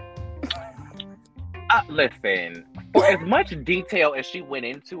 Listen, for as much detail as she went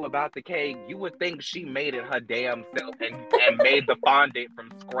into about the cake, you would think she made it her damn self and made the fondant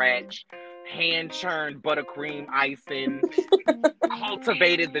from scratch, hand churned buttercream icing,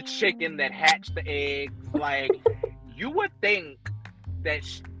 cultivated the chicken that hatched the eggs. Like, you would think that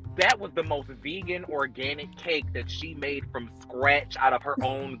that was the most vegan, organic cake that she made from scratch out of her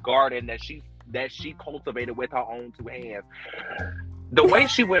own garden that she cultivated with her own two hands. The way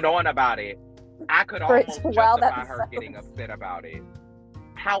she went on about it, I could almost justify her getting upset about it.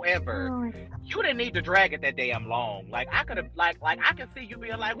 However, you didn't need to drag it that damn long. Like, I could have, like I can see you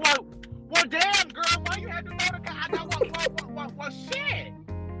being like, well, damn, girl, why you had to know the guy? I know what, shit.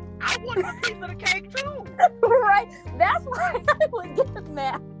 I wanted a piece of the cake too. Right? That's why I would get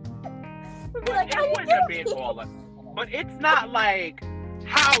mad. But like, it wouldn't have been all of it. But it's not like,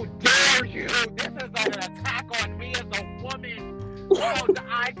 how dare you? This is an attack on me as a woman. Oh,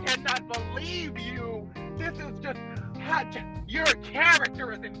 I cannot believe you. This is just your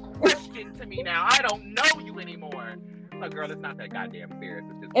character is in question to me now. I don't know you anymore. Look, girl, it's not that goddamn serious.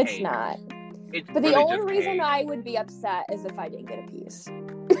 It's not. But the only reason I would be upset is if I didn't get a piece.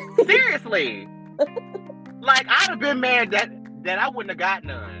 Seriously. Like, I'd have been mad that I wouldn't have got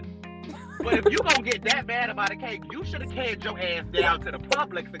none. But if you gonna get that mad about a cake, you should have carried your ass down to the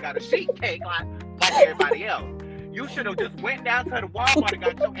Publix and got a sheet cake like everybody else. You should have just went down to the Walmart and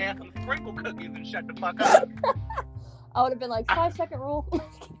got your ass some sprinkle cookies and shut the fuck up. I would have been like, 5-second rule.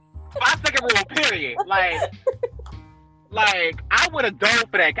 5-second rule, period. Like I would have dove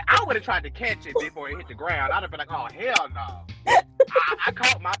for that. I would have tried to catch it before it hit the ground. I'd have been like, oh, hell no. I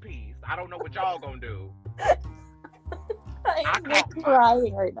caught my piece. I don't know what y'all gonna do. I'm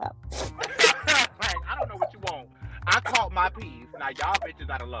crying right now. Like, I don't know what you want. I caught my piece. Now y'all bitches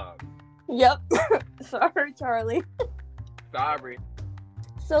out of love. Yep. Sorry, Charlie. Sorry.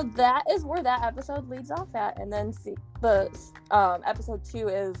 So that is where that episode leads off at, and then the episode 2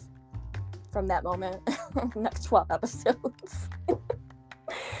 is from that moment. Next 12 episodes.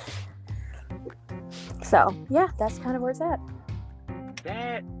 So yeah, that's kind of where it's at.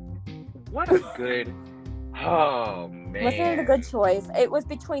 What a good. Oh man. Wasn't it a good choice? It was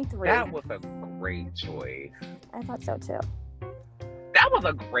between 3. That was a great choice. I thought so too. That was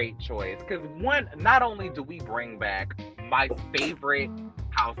a great choice because not only do we bring back my favorite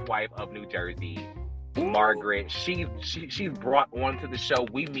housewife of New Jersey, Margaret. She's brought onto the show.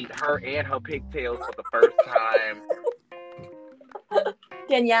 We meet her and her pigtails for the first time.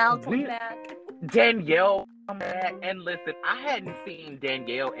 Danielle come back. Danielle come back. And listen, I hadn't seen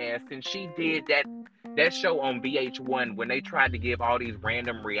Danielle ass since she did that show on VH1 when they tried to give all these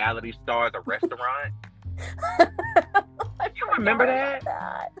random reality stars a restaurant. You remember that?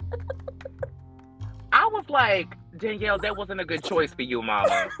 I was like, Danielle, that wasn't a good choice for you,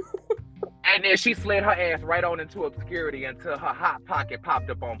 mama. And then she slid her ass right on into obscurity until her hot pocket popped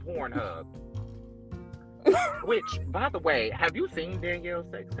up on Pornhub. Which, by the way, have you seen Danielle's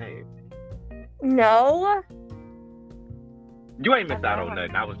sex tape? No. You ain't missed out on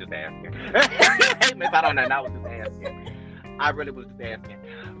nothing. I was just asking. You ain't missed out on nothing. I was just asking. I really was just asking.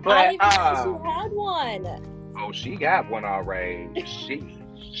 But I didn't know she had one. Oh, she got one already.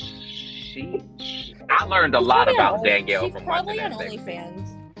 I learned a lot about Danielle from watching that. She's probably on OnlyFans.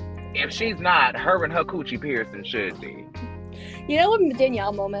 If she's not, her and her coochie piercing should be. You know what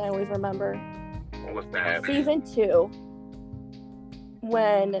Danielle moment I always remember? What's that? Season 2.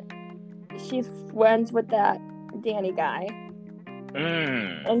 When she's friends with that Danny guy.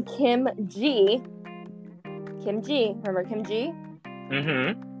 And Kim G. Remember Kim G?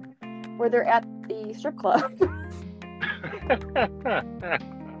 Mm-hmm. Where they're at the strip club.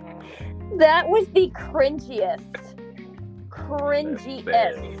 That was the cringiest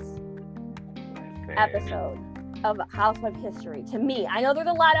episode of Housewife history to me. I know there's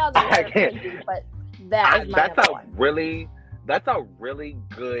a lot of others that are cringy, but that's a really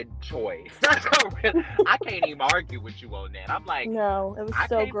good choice. I can't even argue with you on that. I'm like, no, it was I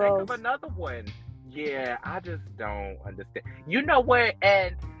so can't gross. think of another one. Yeah, I just don't understand. You know what?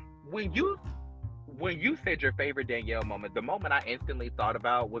 And when you said your favorite Danielle moment, the moment I instantly thought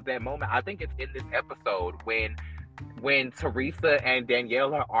about was that moment. I think it's in this episode when Teresa and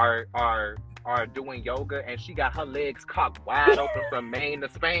Danielle are are doing yoga and she got her legs cocked wide open from Maine to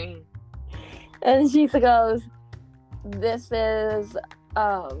Spain. And she goes, this is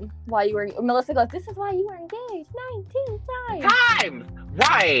why you were, Melissa goes, this is why you were engaged 19 times.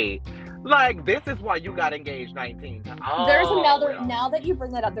 Right. Like, this is why you got engaged 19 times. Oh, there's another, now that you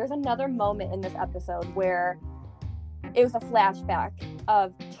bring that up, there's another moment in this episode where it was a flashback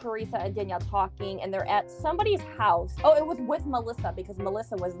of Teresa and Danielle talking, and they're at somebody's house. Oh, it was with Melissa, because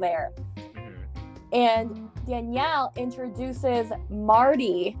Melissa was there. And Danielle introduces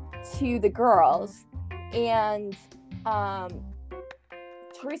Marty to the girls, and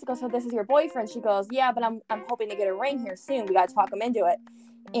Teresa goes, so this is your boyfriend? She goes, yeah, but I'm hoping to get a ring here soon. We got to talk him into it.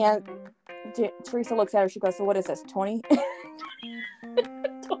 And Teresa looks at her. She goes, so what is this, 20?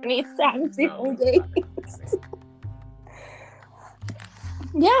 20 times engaged.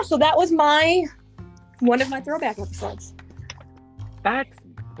 Yeah, so that was one of my throwback episodes. That's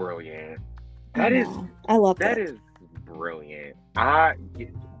brilliant. I love that. That is brilliant.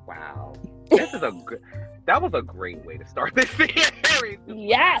 Wow. That was a great way to start this series.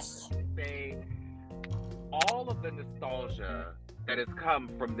 Yes. All of the nostalgia that has come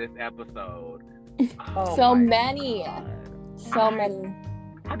from this episode. Oh, so many. Many.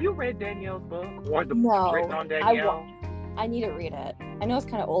 Have you read Danielle's book? Or the no, book written on Danielle? I need to read it. I know it's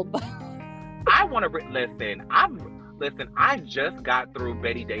kind of old, but I want to listen. I just got through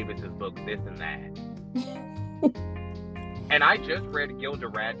Betty Davis's book, This and That. And I just read Gilda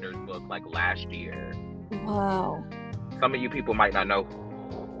Radner's book like last year. Wow. Some of you people might not know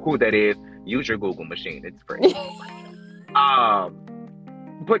who that is. Use your Google machine. It's free.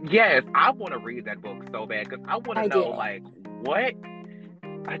 But yes, I want to read that book so bad because I want to know like what.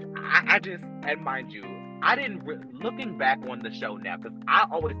 I just, and mind you, I didn't looking back on the show now, because I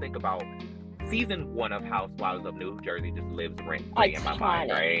always think about season 1 of Housewives of New Jersey just lives rent free in my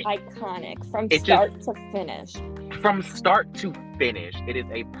mind, right? Iconic from start to finish. From start to finish, it is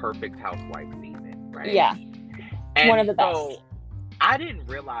a perfect Housewife season, right? Yeah, and one of the best. So I didn't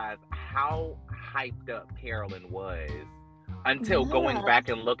realize how hyped up Carolyn was until going back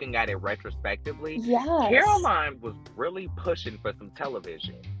and looking at it retrospectively. Yes. Caroline was really pushing for some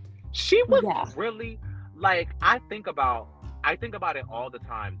television. She was really, like, I think about it all the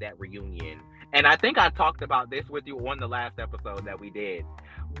time, that reunion. And I think I talked about this with you on the last episode that we did.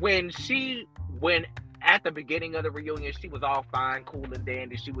 When at the beginning of the reunion, she was all fine, cool, and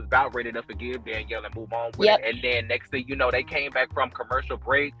dandy. She was about ready to forgive Danielle and move on with it. And then next thing you know, they came back from commercial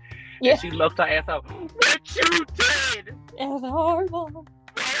break. And she looked her ass up. What you did? It was horrible.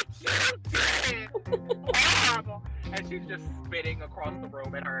 What you did? Horrible. And she's just spitting across the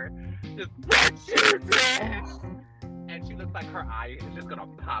room at her. Just, what you did? And she looks like her eye is just going to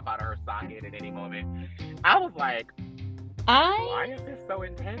pop out of her socket at any moment. I was like, why is this so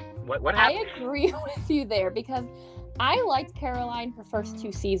intense? What happened? I agree with you there, because I liked Caroline her first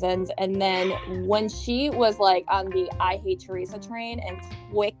 2 seasons, and then when she was like on the I Hate Teresa train and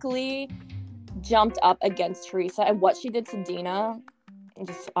quickly jumped up against Teresa, and what she did to Dina,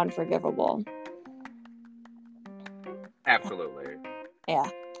 just unforgivable. Absolutely. Yeah.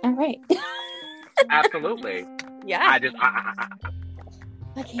 All right. Absolutely. Yeah.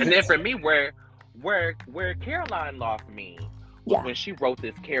 And then for me, where Caroline lost me was when she wrote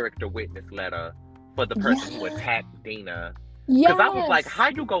this character witness letter for the person who attacked Dina. Because I was like, how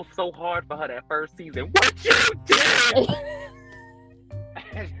you go so hard for her that first season? What you did?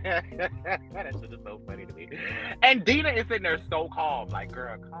 That shit is so funny to me. And Dina is sitting there so calm, like,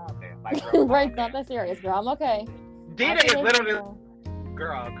 girl, calm down. Like, girl, right, it's not that serious, girl. I'm okay. Dina is literally,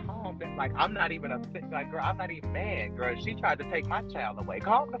 girl, calm down. Like, I'm not even upset. Like, girl, I'm not even mad. Girl, she tried to take my child away.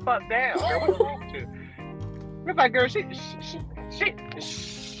 Calm the fuck down, girl. What's wrong with you? It's like, girl,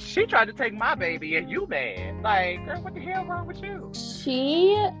 she tried to take my baby and you mad. Like, girl, what the hell wrong with you?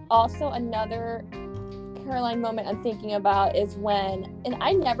 She also, another Caroline moment I'm thinking about is when, and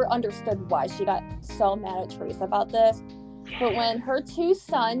I never understood why she got so mad at Teresa about this, but when her 2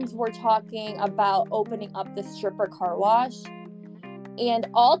 sons were talking about opening up the stripper car wash, and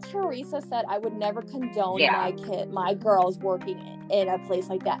all Teresa said, I would never condone my girls working in a place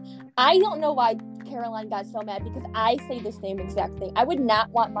like that. I don't know why Caroline got so mad, because I say the same exact thing. I would not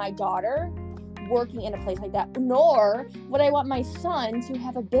want my daughter working in a place like that, nor would I want my son to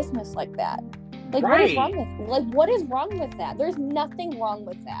have a business like that. Like, what is wrong with that? There's nothing wrong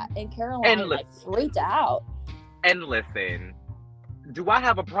with that. And Caroline freaked out. And listen, do I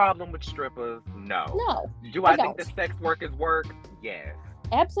have a problem with strippers? No. No. Do I think that sex work is work? Yes.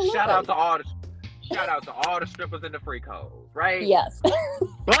 Absolutely. Shout out to all the strippers and the freakos, right? Yes.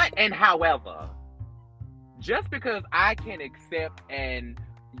 But, and however, just because I can accept and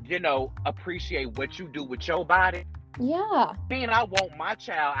appreciate what you do with your body. Yeah. I want my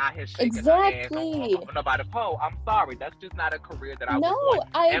child out here shaking Exactly. her ass on nobody's pole. I'm sorry, that's just not a career that I would No, want.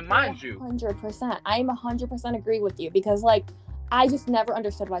 I And mind you, 100%. I'm 100% agree with you because, like, I just never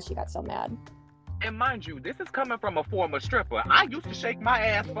understood why she got so mad. and mind you, this is coming from a former stripper. I used to shake my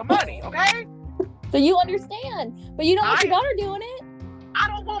ass for money, okay? So you understand, but you don't want your daughter doing it. I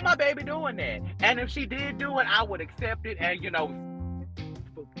don't want my baby doing that. And if she did do it, I would accept it and,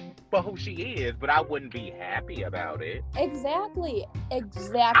 for who she is, but I wouldn't be happy about it. Exactly.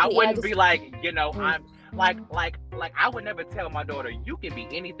 I wouldn't be like, I'm like I would never tell my daughter, you can be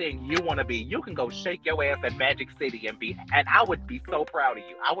anything you want to be. You can go shake your ass at Magic City and I would be so proud of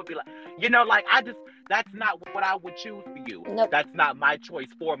you. I would be like, that's not what I would choose for you. Nope. That's not my choice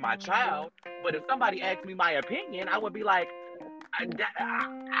for my child. But if somebody asked me my opinion, I would be like,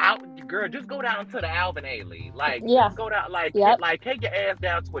 girl, just go down to the Alvin Ailey. Like, just go down, take your ass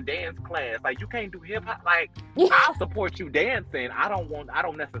down to a dance class. Like, you can't do hip hop. Like, I'll support you dancing. I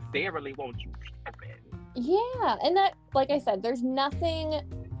don't necessarily want you stripping. Yeah, and that, like I said, there's nothing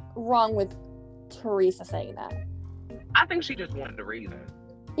wrong with Teresa saying that. I think she just wanted a reason.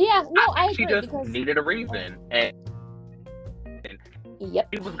 Yeah, no, I agree. She just needed a reason, and yep,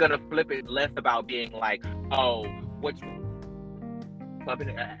 he was gonna flip it less about being like, oh, what's,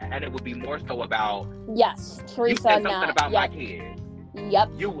 and it would be more so about, yes, Teresa, you said something about my kids. Yep.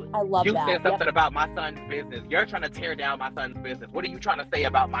 I love that. You said something about my son's business. You're trying to tear down my son's business. What are you trying to say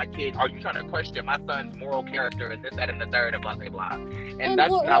about my kid? Are you trying to question my son's moral character and this, that, and the third, and blah, blah, blah? And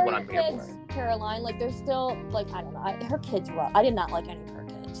that's not what I'm here for. Caroline, like, there's still, like, I don't know. Her kids were, I did not like any of her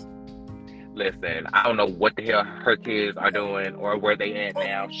kids. Listen, I don't know what the hell her kids are doing or where they at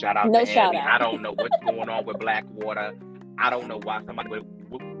now. Shout out no to shout Abby. out. I don't know what's going on with Blackwater. I don't know why somebody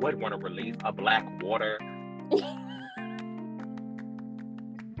would want to release a Blackwater.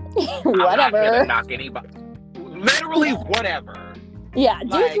 Whatever. I'm not here to knock anybody. Literally, whatever. Yeah, do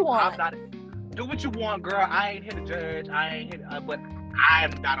what you want. Do what you want, girl. I ain't here to judge. I ain't here, but I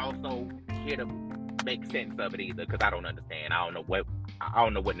am not also here to make sense of it either, because I don't understand. I don't know what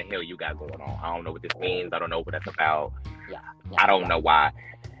in the hell you got going on. I don't know what this means. I don't know what that's about. Yeah. I don't know why.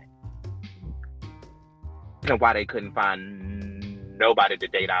 And why they couldn't find nobody to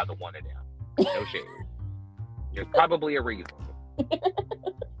date either one of them. No shit. There's probably a reason.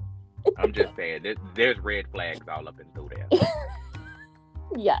 I'm just saying, there's red flags all up and through there.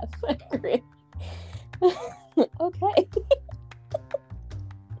 Yes, I agree. Okay.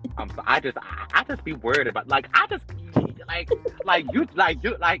 I just be worried about,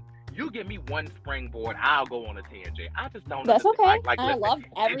 you give me one springboard, I'll go on a tangent. I just don't. That's okay. I love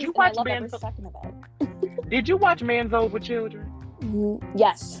every second of it. Did you watch Man's Over Children?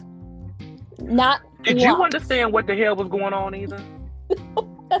 Yes. Not. Did you understand what the hell was going on either?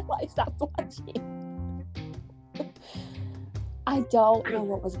 That's why I stopped watching. I don't know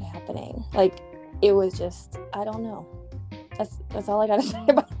what was happening. Like, it was just, I don't know. That's all I gotta say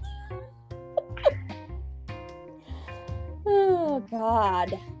about it. Oh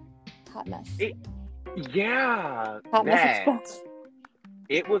God. Hot mess. Hot mess express.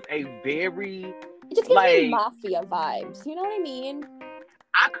 It was a very, it just gives me mafia vibes. You know what I mean?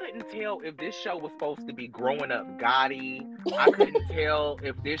 I couldn't tell if this show was supposed to be Growing Up Gotti. I couldn't tell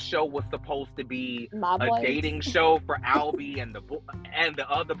if this show was supposed to be dating show for Albie and the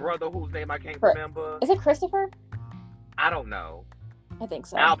other brother whose name I can't remember. Is it Christopher? I don't know. I think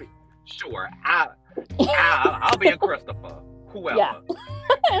so. Albie. Sure. Albie and Christopher. Whoever. Yeah.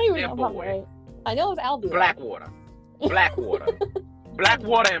 I don't even know if I'm right. I know it was Albie.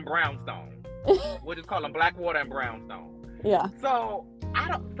 Blackwater and Brownstone. We'll just call them Blackwater and Brownstone. Yeah. So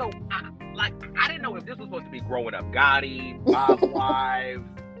I didn't know if this was supposed to be Growing Up Gotti, Housewives,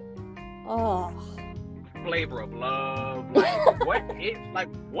 Flavor of Love.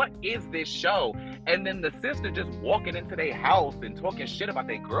 What is this show? And then the sister just walking into their house and talking shit about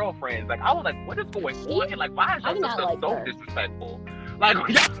their girlfriends. Like, I was like, what is going on? And like, why is your sister so disrespectful? Like,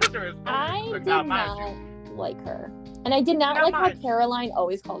 your sister is so I did not like her. And I did not like how Caroline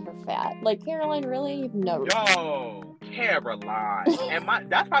always called her fat. Like, Caroline, really? No. Yo, Caroline. And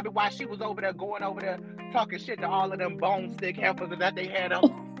that's probably why she was over there going over there talking shit to all of them bone stick heifers that they had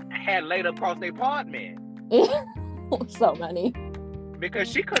laid across their apartment. So many. Because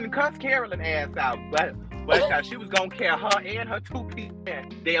she couldn't cuss Carolyn ass out, but she was gonna carry her and her 2-piece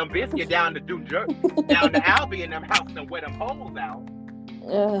damn biscuit down to Albie in them house and wear them holes out.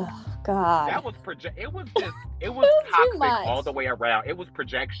 Ugh, God. That was it was toxic all the way around. It was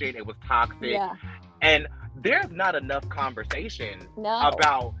projection. It was toxic. Yeah. And there's not enough conversation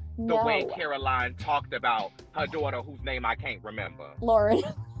about the way No. Caroline talked about her daughter, whose name I can't remember. Lauren.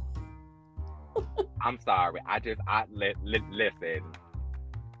 I'm sorry. Listen.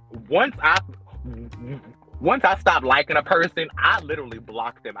 Once I stopped liking a person, I literally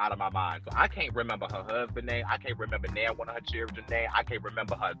blocked them out of my mind. So I can't remember her husband's name. I can't remember one of her children's name. I can't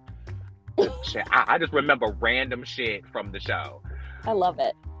remember her. I just remember random shit from the show. I love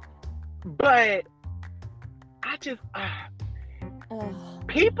it. But I just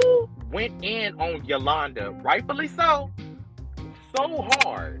people went in on Yolanda, rightfully so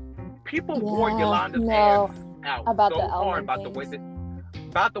hard. People wore Yolanda's ass out about so the hard Ellen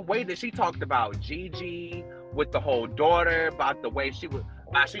about the way that she talked about Gigi with the whole daughter, about the way she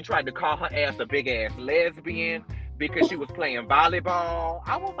tried to call her ass a big ass lesbian because she was playing volleyball.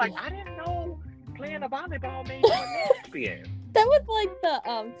 I was like, I didn't know playing a volleyball made you a lesbian. That was like the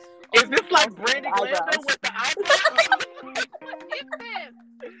Is this like Brandy Glanville with the eyebrows? What is this?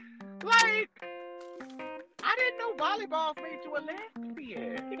 Like, I didn't know volleyballs made you a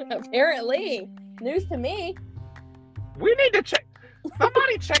lesbian. Apparently. News to me. We need to check.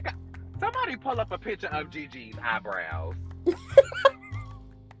 Somebody pull up a picture of Gigi's eyebrows.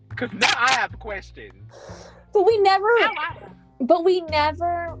 Because now I have questions. But we never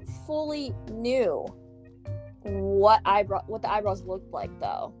fully knew what the eyebrows looked like,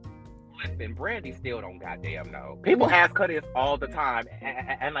 though. Listen, Brandy still don't goddamn know. People ask her this all the time,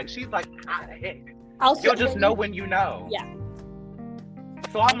 and like she's like, you'll just know when you know. Yeah.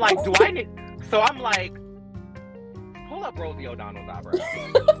 So I'm like, pull up Rosie O'Donnell's eyebrows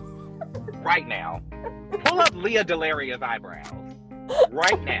right now. Pull up Leah Delaria's eyebrows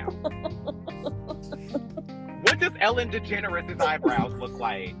right now. What does Ellen DeGeneres' eyebrows look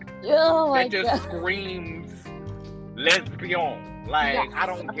like? Oh my God. That just screams lesbian. Like, yeah. I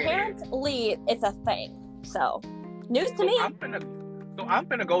don't get it. Apparently, it's a thing. So, news to me. I'm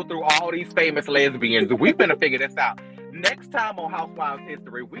gonna go through all these famous lesbians. We finna figure this out. Next time on Housewives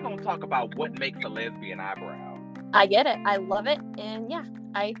History, we're gonna talk about what makes a lesbian eyebrow. I get it. I love it. And yeah,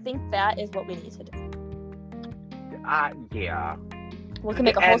 I think that is what we need to do. Yeah. We can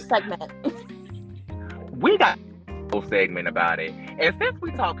make a whole segment. We got a whole segment about it. And since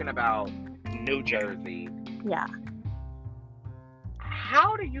we're talking about New Jersey. Yeah.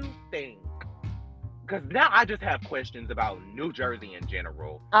 How do you think? Because now I just have questions about New Jersey in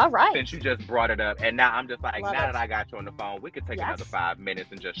general. All right. Since you just brought it up. And now I'm just like, that I got you on the phone, we could take another 5 minutes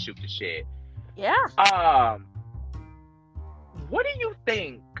and just shoot the shit. Yeah. What do you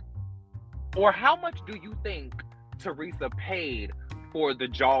think, or how much do you think Teresa paid for the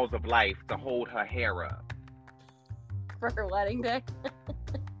Jaws of Life to hold her hair up? For her wedding day?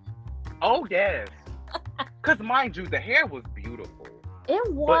 Oh, yes. Because mind you, the hair was beautiful.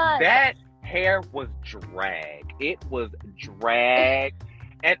 It was. But that hair was drag. It was drag.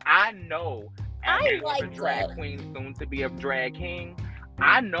 And I know, as a drag queen, soon to be a drag king,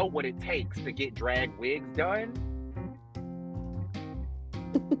 I know what it takes to get drag wigs done.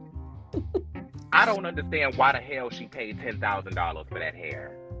 I don't understand why the hell she paid $10,000 for that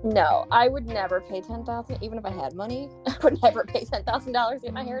hair. No, I would never pay $10,000, even if I had money. I would never pay $10,000 to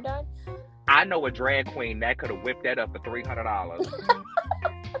get my hair done. I know a drag queen that could have whipped that up for $300.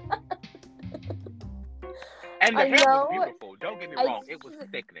 And the hair was beautiful. Don't get me wrong. It was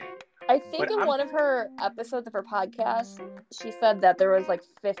sickening. I think in one of her episodes of her podcast, she said that there was like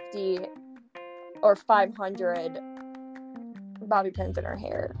 50 or 500 bobby pins in her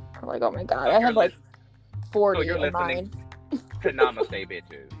hair. I'm like, oh my God. I have like 40 in mine. To Namaste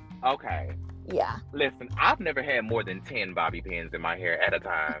bitches. Okay. Yeah. Listen, I've never had more than 10 bobby pins in my hair at a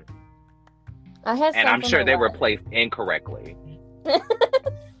time. I had, and I'm sure they were placed incorrectly. I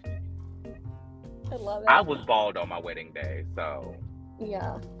love it. I was bald on my wedding day, so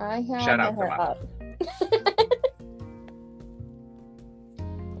yeah, I had shout out my hair up.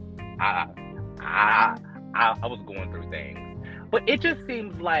 I was going through things, but it just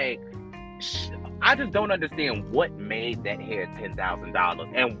seems like I just don't understand what made that hair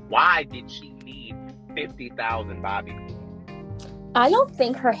 $10,000, and why did she need 50,000 bobby pins? I don't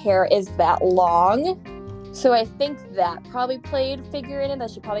think her hair is that long, so I think that probably played a figure in it. That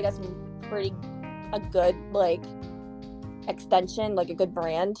she probably got a good like extension, like a good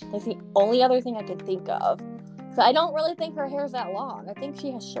brand. That's the only other thing I could think of. So I don't really think her hair is that long. I think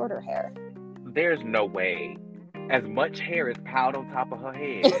she has shorter hair. There's no way. As much hair is piled on top of her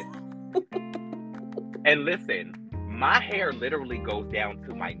head. And listen, my hair literally goes down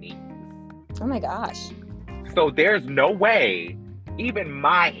to my knees. Oh my gosh. So there's no way even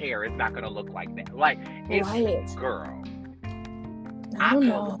my hair is not going to look like that. Like, it's, right. Girl. I don't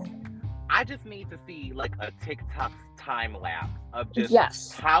know. I just need to see like a TikTok time lapse of just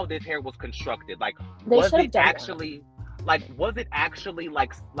Yes. how this hair was constructed. Like, They was should have it done actually was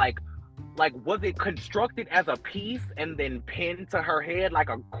it constructed as a piece and then pinned to her head like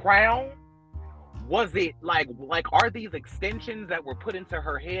a crown? Was it like are these extensions that were put into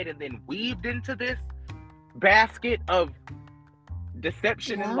her head and then weaved into this basket of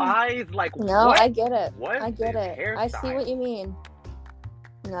deception and lies? Like, no, what I get it. was I get this it. hairstyle? I see what you mean.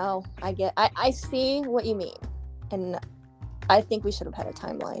 No, I see what you mean. And I think we should have had a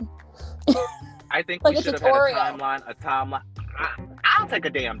timeline. I think Like we a should have had tutorial. a timeline. I'll take a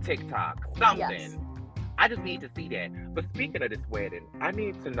damn TikTok. Something. Yes. I just need to see that. But speaking of this wedding, I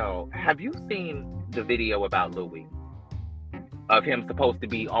need to know, have you seen the video about Louis? Of him supposed to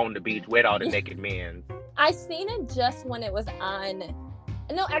be on the beach with all the naked men? I seen it just when it was on.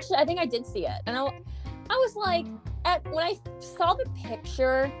 No, actually, I think I did see it. And I was like, when I saw the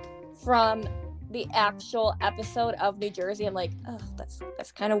picture from the actual episode of New Jersey, I'm like, oh,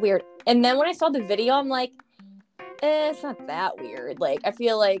 that's kind of weird. And then when I saw the video, I'm like, it's not that weird. Like, I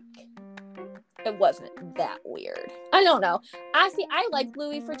feel like it wasn't that weird. I don't know. I like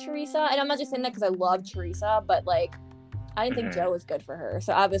Louis for Teresa, and I'm not just saying that because I love Teresa, but like, I didn't think Joe was good for her.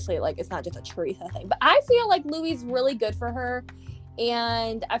 So obviously, like, it's not just a Teresa thing. But I feel like Louis is really good for her,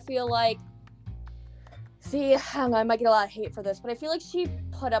 and I feel like, see, I don't know, I might get a lot of hate for this, but I feel like she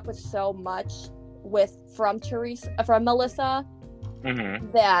put up with so much from Melissa,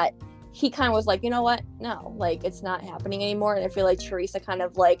 that he kind of was like, you know what? No, like, it's not happening anymore. And I feel like Teresa kind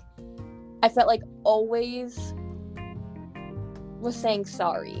of like, I felt like always was saying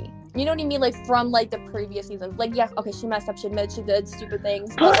sorry. You know what I mean? Like, from like the previous season. Like, yeah, okay, she messed up, she admitted she did stupid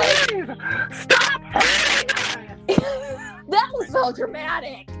things. But like, stop! that was so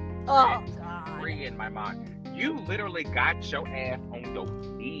dramatic. Oh god. Free in my mind. You literally got your ass on your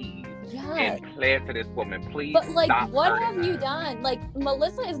knees Yeah. and pled to this woman, please. But like, stop what hurting have her. you done? Like,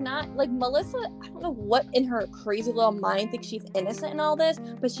 Melissa is not like Melissa. I don't know what in her crazy little mind thinks she's innocent in all this,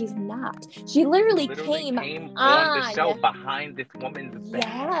 but she's not. She literally came on the show behind this woman's back.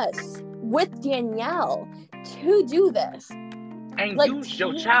 Yes, with Danielle to do this. And like, use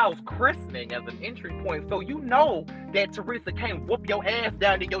your child's christening as an entry point, so you know that Teresa can't whoop your ass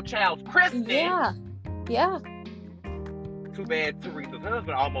down to your child's christening. Yeah. Too bad Teresa's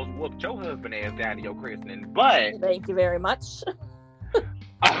husband almost whooped your husband ass down to your christening, but thank you very much.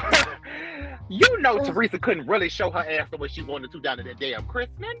 you know Teresa couldn't really show her ass the way she wanted to down to that damn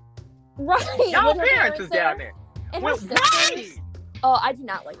christening. Right. Y'all parents is down there. And well, her sisters. Oh, I do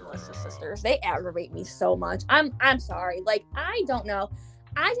not like Melissa's sisters. They aggravate me so much. I'm sorry. Like, I don't know.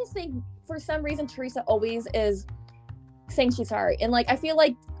 I just think for some reason Teresa always is saying she's sorry. And like, I feel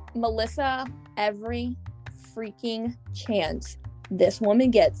like Melissa, every freaking chance this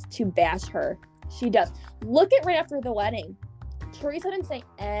woman gets to bash her, she does. Look at right after the wedding. Teresa didn't say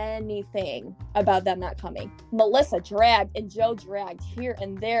anything about them not coming. Melissa dragged and Joe dragged here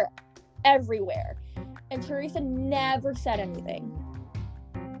and there, everywhere. And Teresa never said anything.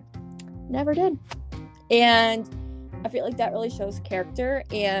 Never did. And I feel like that really shows character,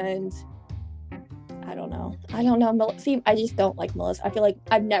 and I don't know. See, I just don't like Melissa. I feel like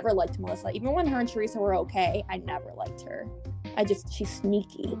I've never liked Melissa. Even when her and Teresa were okay, I never liked her. She's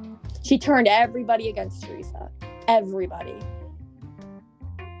sneaky. She turned everybody against Teresa. Everybody.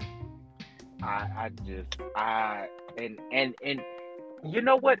 And you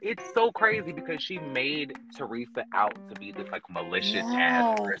know what? It's so crazy because she made Teresa out to be this like malicious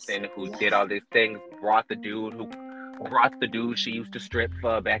ass person who did all these things, brought the dude she used to strip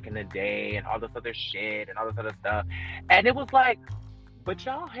for back in the day and all this other shit and all this other stuff. And it was like, but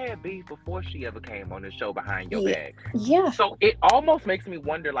y'all had beef before she ever came on the show behind your back. Yeah. So it almost makes me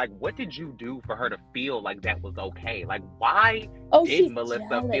wonder, like, what did you do for her to feel like that was okay? Like, why did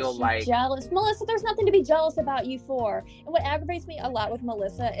Melissa feel like jealous? Melissa, there's nothing to be jealous about you for. And what aggravates me a lot with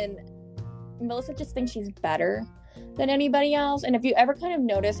Melissa, and Melissa just thinks she's better than anybody else. And if you ever kind of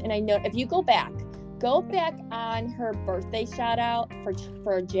notice, and I know if you go back on her birthday shout out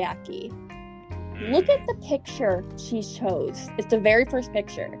for Jackie. Look at the picture she chose. It's the very first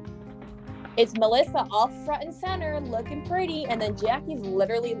picture. It's Melissa all front and center, looking pretty, and then Jackie's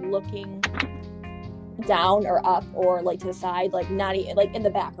literally looking down or up or like to the side, like not even, like in the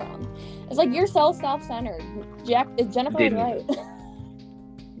background. It's like you're so self-centered. Jennifer was right.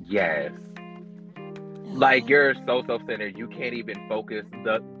 Yes. Like, you're so self-centered. You can't even focus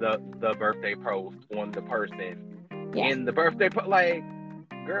the birthday post on the person in the birthday post. Like,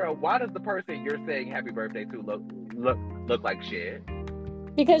 girl, why does the person you're saying happy birthday to look like shit?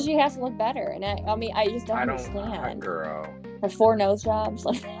 Because she has to look better, and I mean, I just don't understand. Girl, her 4 nose jobs,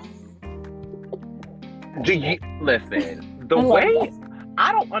 like. Do you listen? The I love way this.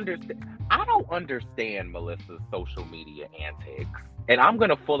 I don't understand. I don't understand Melissa's social media antics, and I'm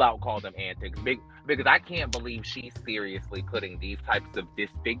gonna full out call them antics, because I can't believe she's seriously putting these types of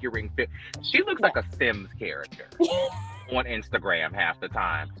disfiguring. She looks like a Sims character on Instagram half the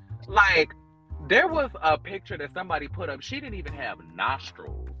time. Like, there was a picture that somebody put up. She didn't even have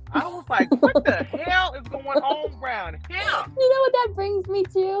nostrils. I was like, what the hell is going on around here? You know what that brings me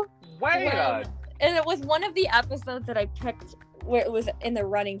to? And it was one of the episodes that I picked where it was in the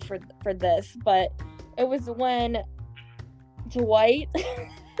running for this, but it was when Dwight,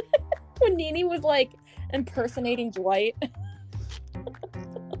 when Nene was like impersonating Dwight.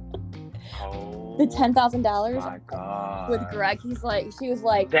 Oh, the $10,000 my God. with Greg. She was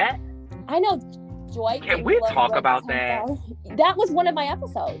like, that. I know Dwight. Can we talk about that? That was one of my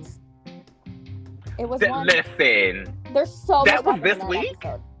episodes. It was one. Listen. There's so that much was this in that week?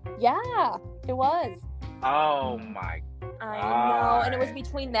 episode. Yeah, it was. Oh my I know, and it was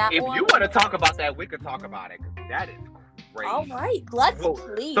between that if one. If you want to talk about that, we could talk about it, because that is crazy. All right, let's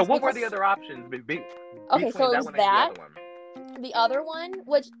please. So what were the other options? Okay, so it was that. The other one,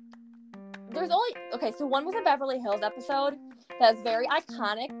 which there's only... Okay, so one was a Beverly Hills episode that's very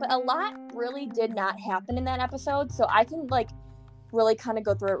iconic, but a lot really did not happen in that episode, so I can, like, really kind of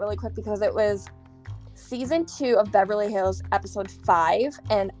go through it really quick, because it was season 2 of Beverly Hills, episode 5,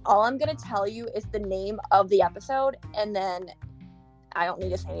 and all I'm going to tell you is the name of the episode, and then I don't need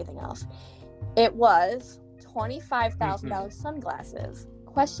to say anything else. It was $25,000 sunglasses?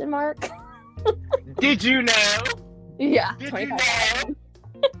 Question mark. Did you know? Yeah. Did you know?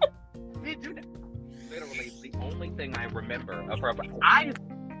 Did you know? Literally, the only thing I remember of her,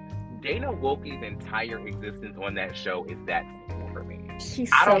 Dana Wilkie's entire existence on that show is that for me.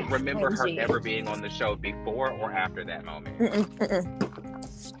 I don't remember her ever being on the show before or after that moment.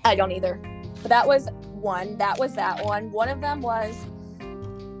 I don't either. But that was one. That was that one. One of them was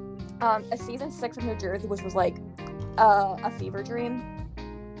a season 6 of New Jersey, which was like a fever dream.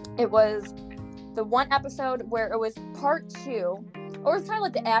 It was the one episode where it was part 2, or it was kind of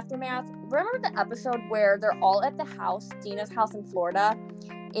like the aftermath. Remember the episode where they're all at the house, Dina's house in Florida,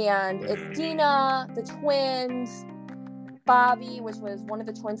 and it's Dina, the twins, Bobby, which was one of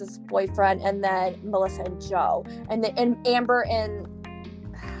the twins' boyfriend, and then Melissa and Joe, and Amber and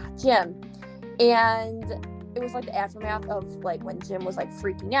Jim. And it was like the aftermath of like when Jim was like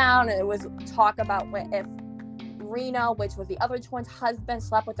freaking out, and it was talk about if Rena, which was the other twins' husband,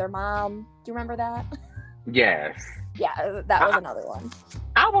 slept with their mom. Do you remember that? Yes. Yeah, that was another one.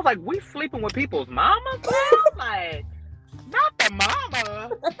 I was like, we sleeping with people's mamas now? Like, not the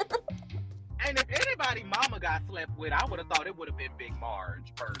mama. And if anybody mama got slept with, I would have thought it would have been Big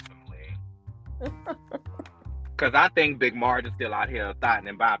Marge, personally. Because I think Big Marge is still out here thotting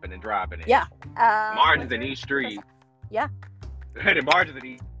and bopping and dropping it. Yeah. Marge is in these streets. Yeah. And Marge is in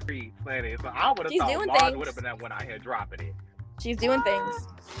these streets. So I would have thought Marge would have been that one out here dropping it. She's doing things.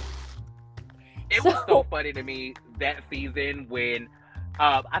 It was so funny to me that season when,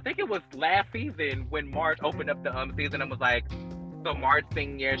 I think it was last season when Marge opened up the season and was like, so Marge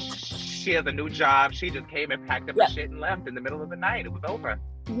saying, yeah, she has a new job. She just came and packed up her shit and left in the middle of the night. It was over.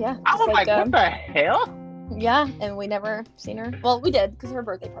 Yeah. I was like, what the hell? Yeah, and we never seen her. Well, we did, because of her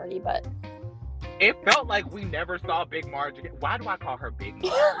birthday party, but... It felt like we never saw Big Marge again. Why do I call her Big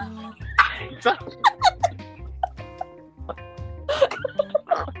Marge?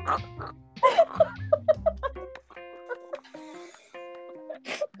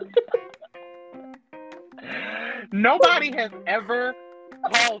 Nobody has ever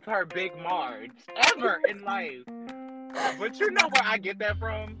called her Big Marge, ever in life. But you know where I get that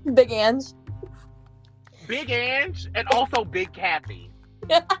from? Big Ange. Big Ange, and also Big Kathy.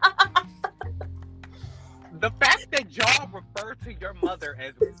 The fact that y'all refer to your mother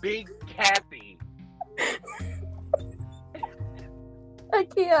as Big Kathy. I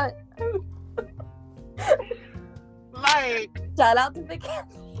can't. Like, shout out to Big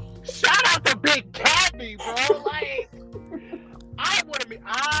Kathy. Shout out to Big Kathy, bro. Like, I would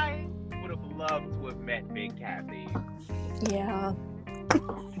have loved to have met Big Kathy. Yeah.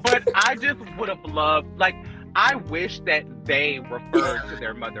 But I just would have loved, like, I wish that they referred to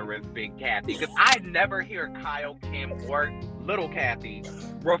their mother as Big Kathy, because I never hear Kyle, Kim, or Little Kathy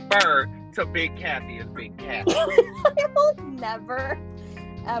refer to Big Kathy as Big Kathy. I will never.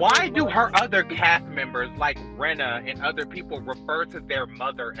 Why do her other cast members, like Renna and other people, refer to their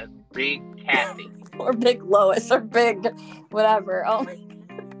mother as Big Kathy? Or Big Lois, or Big whatever. Oh my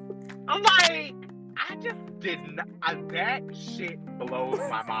God. I'm like, I just did not. That shit blows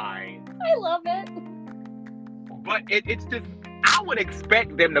my mind. I love it. But it's just, I would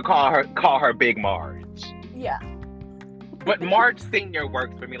expect them to call her Big Marge. Yeah. But Marge Senior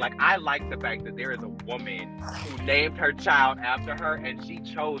works for me. Like, I like the fact that there is a woman who named her child after her, and she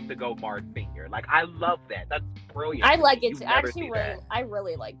chose to go Marge Senior. Like, I love that. That's brilliant. I like it too. Actually, I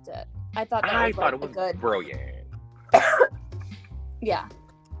really liked it. I thought it was good. Brilliant. Yeah.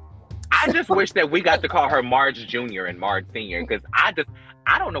 I just wish that we got to call her Marge Junior and Marge Senior, because I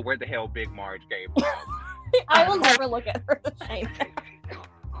don't know where the hell Big Marge came from. I will never look at her the same.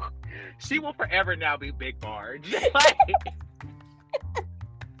 She will forever now be Big Marge. Shout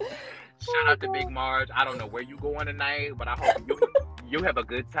out to Big Marge. I don't know where you going tonight, but I hope you have a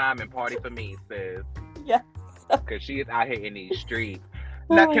good time and party for me, sis. Yes. Because she is out here in these streets.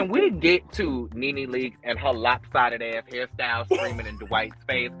 Now, can we get to Nene Leakes and her lopsided ass hairstyle screaming in Dwight's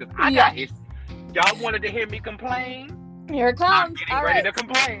face? Because I got it. Y'all wanted to hear me complain? Here it comes. I'm getting ready to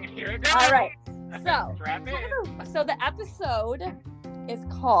complain. Here it goes. All right. So the episode is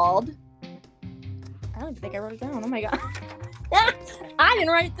called... I don't even think I wrote it down. Oh my god. I didn't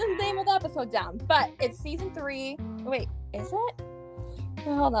write the name of the episode down. But it's season 3. Wait, is it?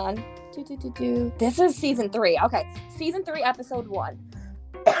 Oh, hold on. This is season 3. Okay. Season 3, episode 1.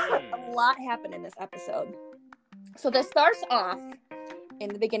 A lot happened in this episode. So this starts off in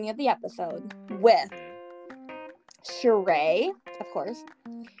the beginning of the episode with Sheree, of course.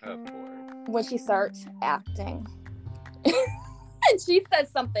 Of course. When she starts acting. And she says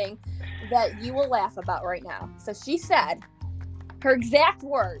something that you will laugh about right now. So she said, her exact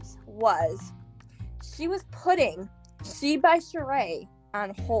words was, she was putting She by Sheree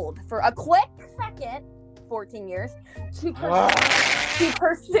on hold for a quick second, 14 years, to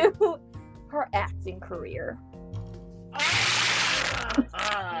pursue her acting career.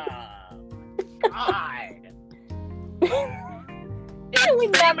 God.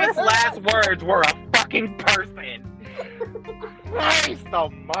 His last words were a fucking person. Christ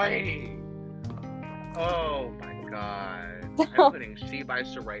almighty. Oh my god. I'm putting She by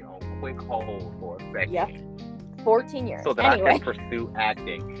Sheree on quick hold for a second. Yep. 14 years. So that I can pursue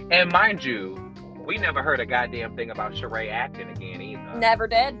acting. And mind you, we never heard a goddamn thing about Sheree acting again either. Never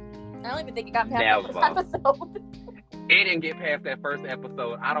did. I don't even think it got past the first episode. It didn't get past that first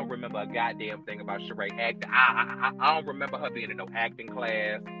episode. I don't remember a goddamn thing about Sheree acting. I don't remember her being in no acting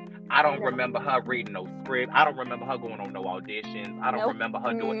class. I don't remember her reading no script. I don't remember her going on no auditions. I don't remember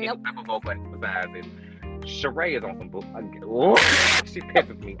her doing any type of vocal exercises. Sheree is on some book. She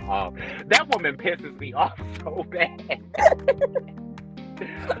pisses me off. That woman pisses me off so bad.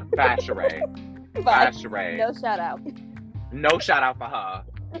 Bye, Sheree. Bye, Sheree. No shout out. No shout out for her.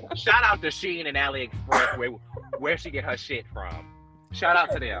 Shout out to Shein and AliExpress where she get her shit from. Shout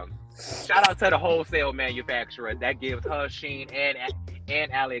out to them. Shout out to the wholesale manufacturer that gives her Shein and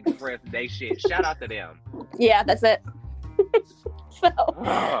AliExpress they shit. Shout out to them. Yeah, that's it.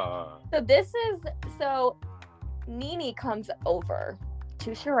 So Nene comes over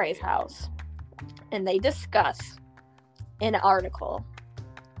to Sheree's house and they discuss an article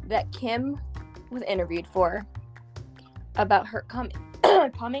that Kim was interviewed for about her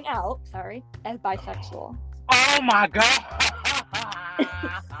coming out, as bisexual. Oh my god.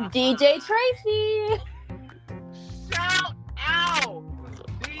 DJ Tracy. Shout out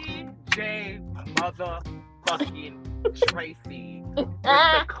DJ motherfucking Tracy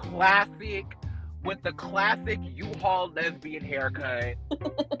with the classic U-Haul lesbian haircut. I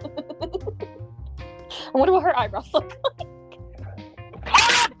wonder what her eyebrows look like.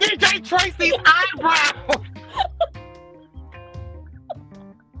 Oh, DJ Tracy's eyebrows.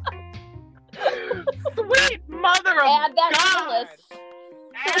 Sweet mother of Add that God. to the list.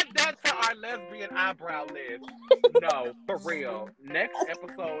 Add that to our lesbian eyebrow list. No, for real. Next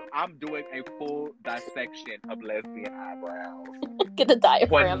episode, I'm doing a full dissection of lesbian eyebrows. Get the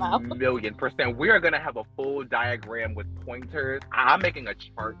diagram out. 1,000,000%. We are going to have a full diagram with pointers. I'm making a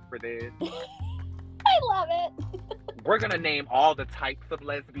chart for this. I love it. We're going to name all the types of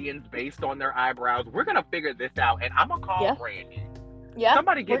lesbians based on their eyebrows. We're going to figure this out, and I'm going to call Brandy. Yeah.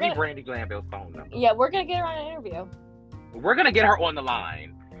 Somebody give me Brandy Glanville's phone number. Yeah, we're going to get her on an interview. We're going to get her on the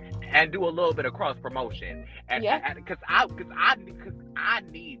line and do a little bit of cross promotion. And because I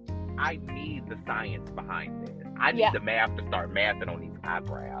need the science behind this. I need the math to start mathing on these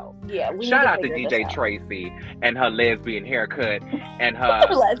eyebrows. Yeah, shout out to DJ Tracy and her lesbian haircut and her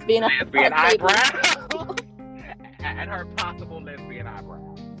lesbian eyebrow and her possible lesbian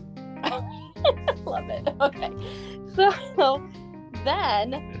eyebrow. Love it. Okay, so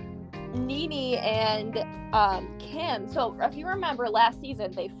then Nene and Kim. So if you remember last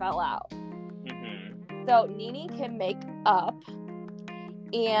season, they fell out. Mm-hmm. So Nene can make up,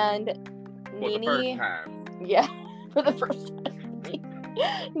 and for Nene. the first time. Yeah. for the first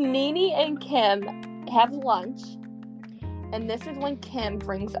time. Nene and Kim have lunch, and this is when Kim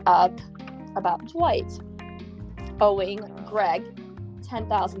brings up about Dwight owing Greg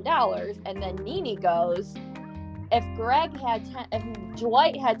 $10,000, and then Nene goes, if Dwight had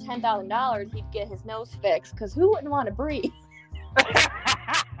 $10,000, he'd get his nose fixed, because who wouldn't want to breathe?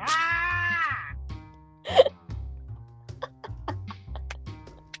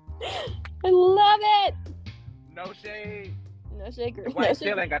 I love it. No shade. No shade. Dwight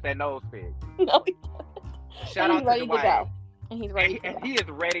still ain't got that nose fixed. No, he doesn't. Shout out to Dwight. Go. And he's ready to go. He is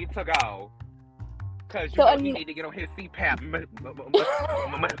ready to go. Because he need to get on his CPAP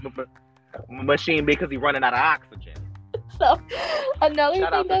machine because he's running out of oxygen. So, another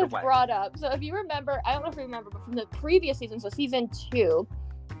thing that's brought up. So, if you remember, I don't know if you remember, but from the previous season, so season 2,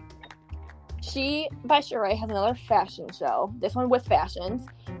 she, by Sheree, has another fashion show. This one with fashions.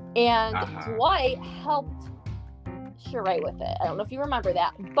 And Dwight helped Sheree with it. I don't know if you remember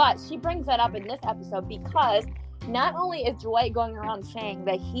that. But she brings that up in this episode because not only is Dwight going around saying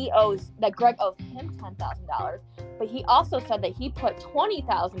that Greg owes him $10,000, but he also said that he put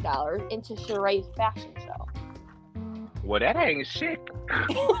 $20,000 into Sheree's fashion show. Well, that ain't shit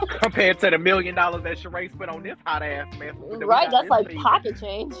compared to the $1 million that Sheree spent on this hot ass mess. Right, that's like season. Pocket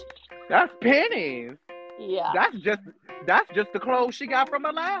change. That's pennies. Yeah. That's just the clothes she got from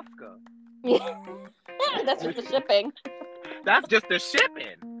Alaska. Yeah. That's just the shipping. That's just the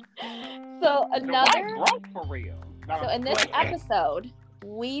shipping. So another broke for real. So in this episode,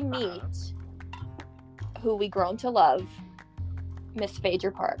 we meet who we grown to love, Miss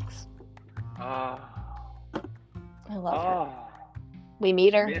Phaedra Parks. I love her. We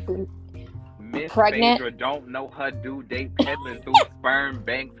meet her. Miss Pregnant. Phaedra don't know her due date, peddling through sperm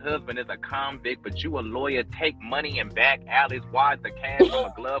banks. Husband is a convict, but you a lawyer. Take money in back alleys. Wads of cash from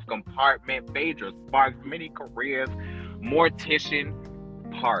a glove compartment. Phaedra sparks many careers. Mortician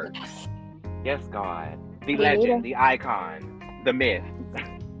Parks. Yes, God. The legend, the icon, the myth.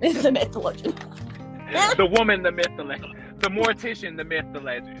 The myth, the legend. The woman, the myth, the legend. The mortician, the myth, the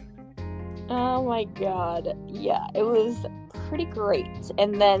legend. Oh my God. Yeah, it was pretty great.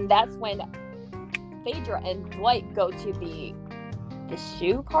 And then that's when Phaedra and Dwight go to the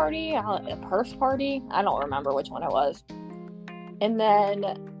shoe party, a purse party. I don't remember which one it was. And then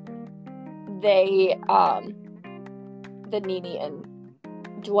they, the Nene and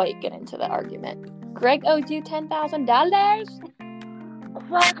Dwight get into the argument. Greg owes you $10,000.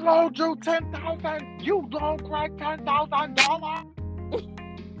 Greg owes you $10,000. You loan Greg $10,000.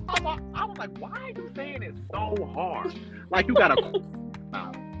 I was like, why are you saying it so hard? Like you gotta.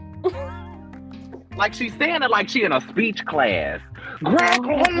 Like she's saying it like she in a speech class. Greg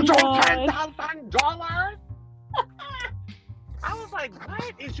owes you $10,000. I was like,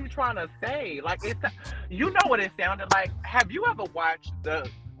 what is you trying to say? Like you know what it sounded like. Have you ever watched the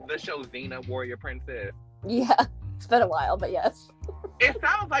show Xena, Warrior Princess? Yeah, it's been a while, but yes. It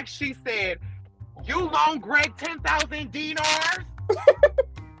sounds like she said, "You loan Greg 10,000 dinars."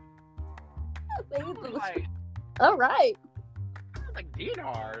 Like, all right. Like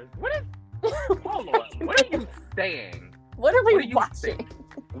dinars. What is? Hold on. What are you saying? What are we watching?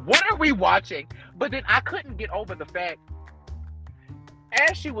 What are we watching? But then I couldn't get over the fact,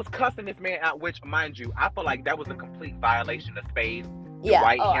 as she was cussing this man out, which, mind you, I feel like that was a complete violation of space. Yeah.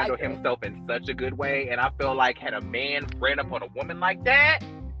 Dwight handled himself in such a good way, and I feel like had a man ran up on a woman like that,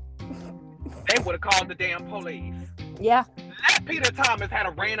 they would have called the damn police. Yeah. Let Peter Thomas had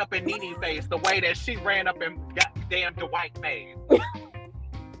a ran up in Nene's face the way that she ran up in goddamn Dwight's face.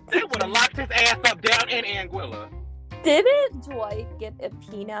 They would have locked his ass up down in Anguilla. Didn't Dwight get a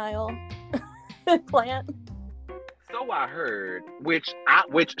penile implant? So I heard, which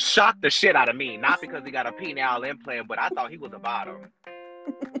shocked the shit out of me. Not because he got a penile implant, but I thought he was a bottom.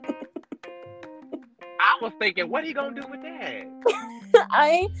 I was thinking, what he gonna do with that?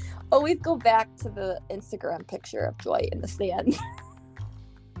 I always go back to the Instagram picture of Dwight in the stand.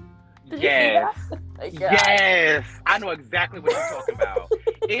 Yes. Yes. I know exactly what you're talking about.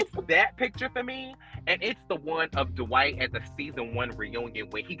 It's that picture for me, and it's the one of Dwight at the season 1 reunion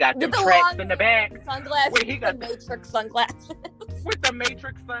where he got them tracks in the back. Sunglasses. Where he got the Matrix sunglasses. With the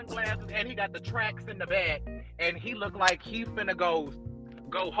Matrix sunglasses, and he got the tracks in the back, and he looked like he's finna go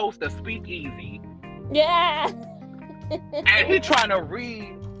host a speakeasy. Yeah. And he trying to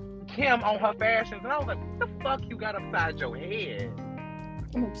read Kim on her fashions, and I was like, what the fuck you got upside your head?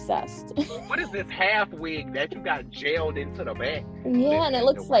 I'm obsessed. What is this half wig that you got gelled into the back? Yeah, and it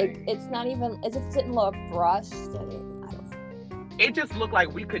looks like it's not even, it just didn't look brushed. It just looked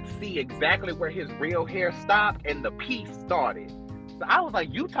like we could see exactly where his real hair stopped and the piece started. I was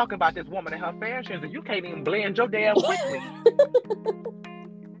like, you talking about this woman and her fashions, and you can't even blend your damn quickly.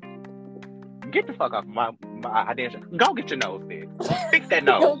 Get the fuck off my identity. Go get your nose fixed. Fix that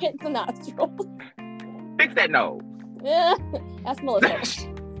nose. Go get the nostrils. Fix that nose. Yeah, that's Melissa.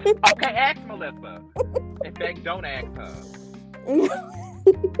 Okay, ask Melissa. In fact, don't ask her.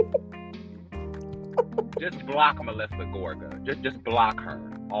 Just block Melissa Gorga. Just block her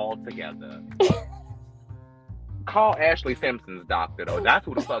altogether. Call Ashley Simpson's doctor, though. That's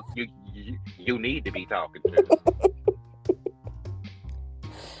who the fuck you need to be talking to.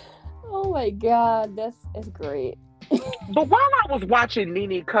 Oh my god, this is great. But while I was watching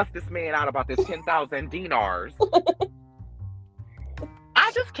Nene cuss this man out about this 10,000 dinars,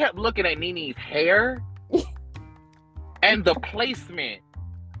 I just kept looking at Nene's hair and the placement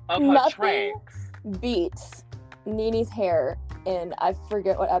of her tracks. Beats Nene's hair in, I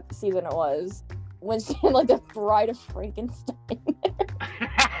forget what season it was, when she had like the Bride of Frankenstein.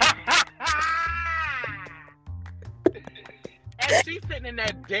 And she's sitting in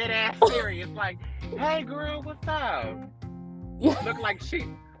that dead ass serious, like, "Hey girl, what's up?" Look like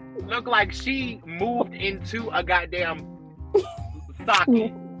she moved into a goddamn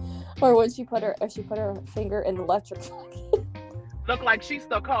socket. Or when she put her finger in the electric socket. Look like she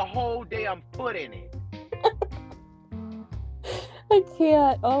stuck her whole damn foot in it. I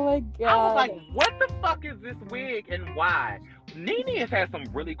can't. Oh my god. I was like, what the fuck is this wig and why? Nene has had some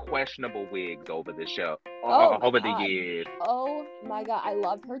really questionable wigs over the show, over the years. Oh my god, I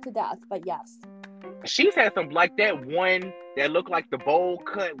love her to death, but yes. She's had some, like that one that looked like the bowl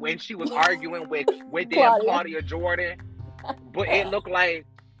cut when she was arguing with damn Claudia Jordan. But it looked like,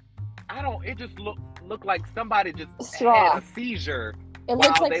 it just looked like somebody just had a seizure. It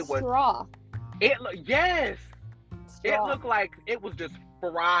looks like straw. Yes. Straw. It looked like it was just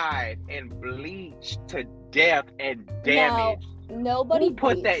fried and bleached to death and damaged. Now, nobody Who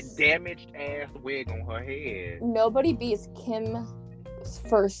put that damaged ass wig on her head? Nobody beats Kim's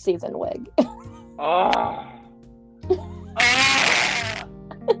first season wig. Oh.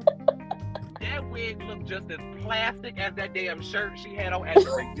 That wig looked just as plastic as that damn shirt she had on at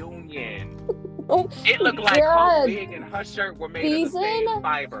the reunion. It looked like her wig and her shirt were made of the same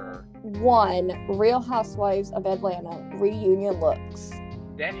fiber. 1, Real Housewives of Atlanta reunion looks.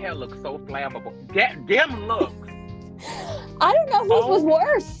 That hair looks so flammable. Them looks. I don't know whose was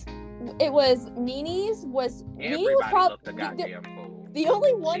worse. It was Nene's. Nene was probably the goddamn fool. The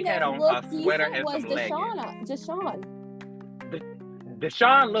only one that looked decent was Deshawn.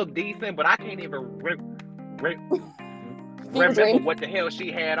 Deshawn looked decent, but I can't even remember what the hell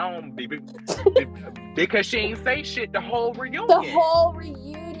she had on because she ain't say shit the whole reunion.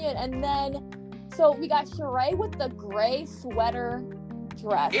 And then, so we got Sheree with the gray sweater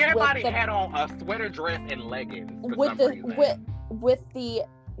dress. Everybody had on a sweater dress and leggings with the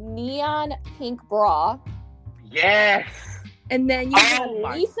neon pink bra. Yes. And then you have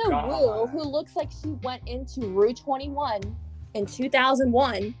Lisa Wu, who looks like she went into Rue 21 in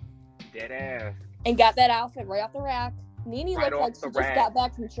 2001. Dead ass. And got that outfit right off the rack. Nene looked like she just got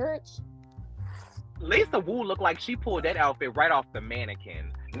back from church. Lisa Wu looked like she pulled that outfit right off the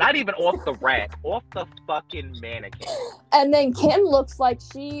mannequin. Not even off the rack, off the fucking mannequin. And then Kim looks like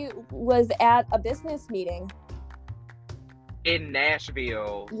she was at a business meeting. In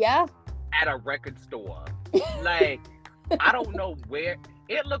Nashville. Yeah. At a record store. Like, I don't know where.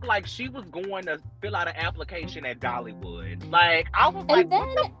 It looked like she was going to fill out an application at Dollywood. Like, I was what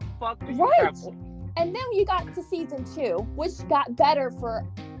the fuck did you have? And then you got to season 2, which got better for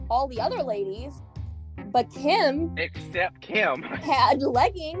all the other ladies. But Kim, except Kim, had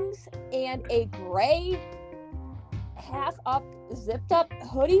leggings and a gray half up, zipped up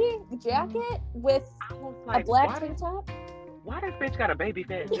hoodie jacket with a black tank top. Why this bitch got a baby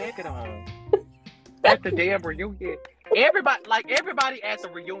fat jacket on at the damn reunion? Everybody at the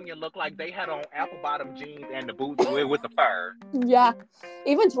reunion looked like they had on apple bottom jeans and the boots with the fur. Yeah,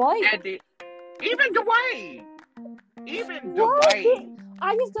 even Dwight. Even Dwight.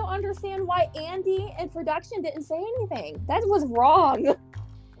 I just don't understand why Andy and production didn't say anything. That was wrong.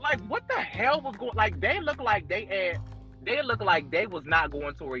 Like, what the hell was going? Like, they look like they was not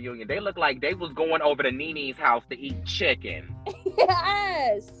going to a reunion. They look like they was going over to Nene's house to eat chicken.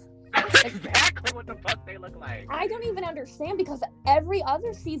 Yes. That's exactly what the fuck they look like. I don't even understand because every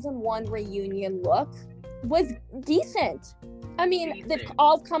other season 1 reunion look was decent. I mean, they've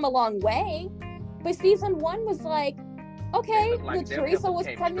all come a long way, but season 1 was like, okay, like Teresa was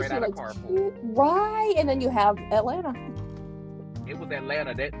pregnant, she like, right, and then you have Atlanta. It was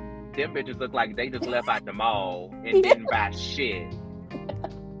Atlanta. Them bitches look like they just left out the mall and didn't buy shit.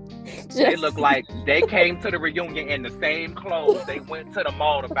 They look like they came to the reunion in the same clothes. They went to the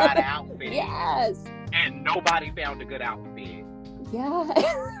mall to buy the outfit. Yes. And nobody found a good outfit. Yeah.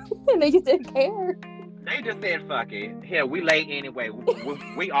 And they just didn't care. They just said, fuck it. Here, we late anyway.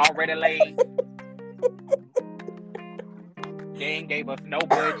 We already late. They ain't gave us no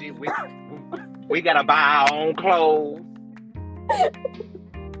budget. We gotta buy our own clothes.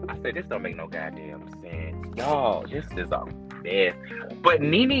 I said, this don't make no goddamn sense. Y'all, this is a mess. But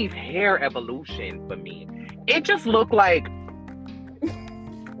Nene's hair evolution for me, it just looked like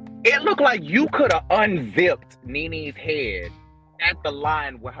you could have unzipped Nene's head at the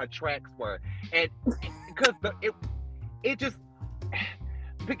line where her tracks were. And because it just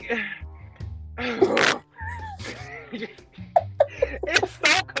it's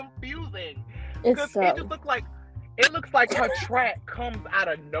so confusing. It looks like her track comes out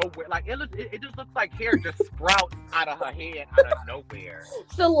of nowhere. Like it just looks like hair just sprouts out of her head out of nowhere.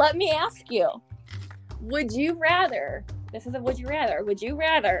 So let me ask you, would you rather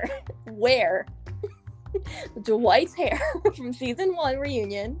wear Dwight's hair from season 1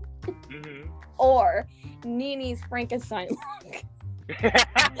 reunion or Nene's Frankenstein look?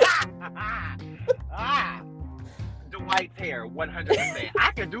 Dwight's hair, 100%.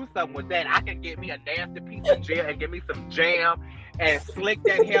 I can do something with that. I can get me a nasty piece of jam and give me some jam and slick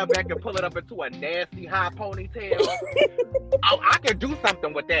that hair back and pull it up into a nasty high ponytail. Oh, I can do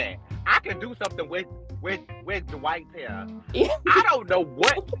something with that. I can do something with Dwight's hair. Yeah. I don't know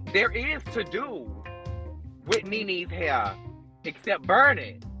what there is to do with Nene's hair except burn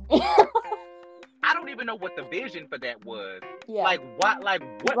it. I don't even know what the vision for that was. Yeah. Like what? Bride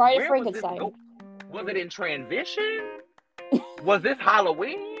where of Frankenstein. Was it in transition? Was this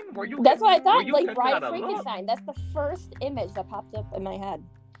Halloween? That's what I thought. Like Bride of Frankenstein. That's the first image that popped up in my head.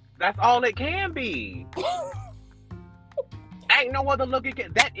 That's all it can be. Ain't no other look it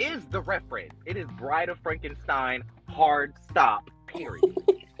can. That is the reference. It is Bride of Frankenstein. Hard stop. Period.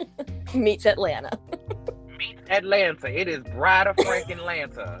 Meets Atlanta. Meets Atlanta. It is Bride of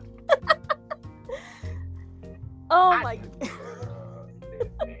Frankenlanta. Oh my God.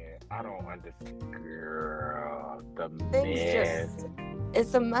 I don't understand, girl. The mess. Just,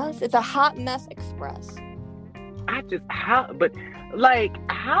 it's a mess. It's a hot mess express. How did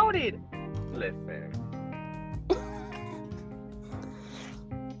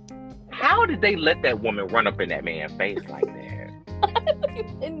they let that woman run up in that man's face like that? I don't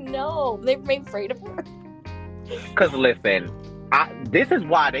even know. They were afraid of her. Because listen, this is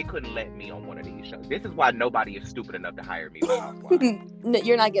why they couldn't let me on one of these shows. This is why nobody is stupid enough to hire me. No,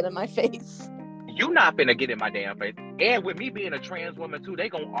 you're not getting in my face. You not finna get in my damn face. And with me being a trans woman too, they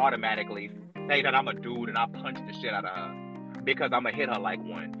gonna automatically say that I'm a dude and I punch the shit out of her because I'm gonna hit her like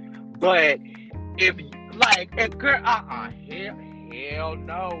one. But if girl, hell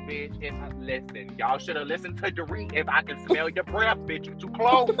no, bitch. Listen, y'all should have listened to Dorit. If I can smell your breath, bitch, you too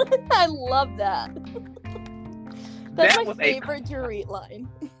close. I love that. That's my favorite Dorit line.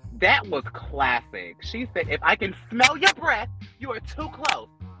 That was classic. She said, if I can smell your breath, you are too close.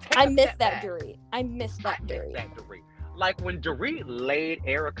 I miss that Dorit. I miss that Dorit. Like when Dorit laid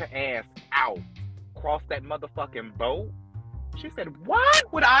Erica ass out across that motherfucking boat, she said, why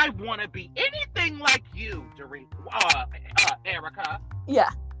would I want to be anything like you, Dorit? Erica.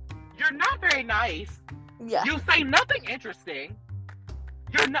 Yeah. You're not very nice. Yeah. You say nothing interesting.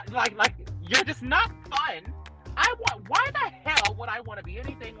 You're not you're just not fun. Why the hell would I want to be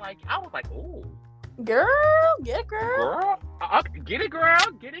anything like you? I was like, ooh. Girl, get it, girl. Get it, girl.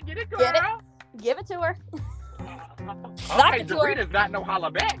 Get it, girl. Get it. Give it to her. Okay, Dorit is not no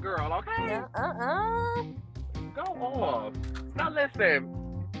holla back girl, okay? Go off. Now listen.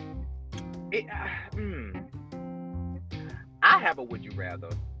 I have a would you rather.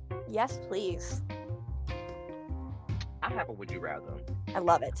 Yes, please. I have a would you rather. I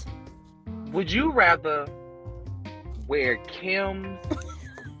love it. Would you rather wear Kim's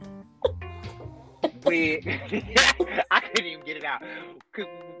wig? I couldn't even get it out.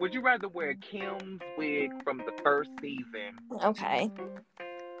 Would you rather wear Kim's wig from the first season? Okay.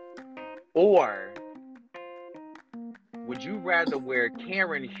 Or would you rather wear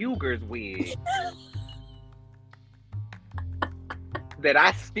Karen Huger's wig? That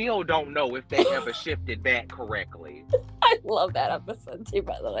I still don't know if they ever shifted back correctly. I love that episode too,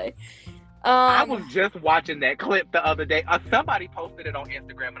 by the way. I was just watching that clip the other day. Somebody posted it on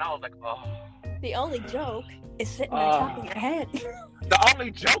Instagram, and I was like, oh. The only joke is sitting on top of your head. The only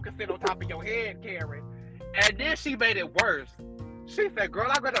joke is sitting on top of your head, Karen. And then she made it worse. She said,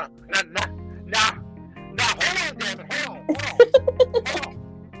 girl, I'm gonna... Nah, hold on, damn it. Hold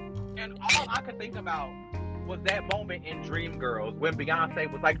on. And all I could think about was that moment in Dreamgirls when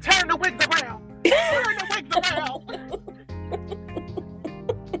Beyonce was like, turn the wigs around! Turn the wigs around!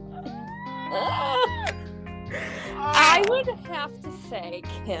 I would have to say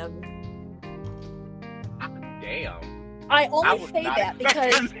Kim. Damn. I only say that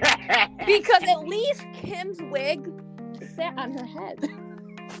because at least Kim's wig sat on her head.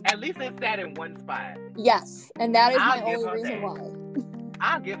 At least it sat in one spot. Yes, and that is my give only her reason that. why.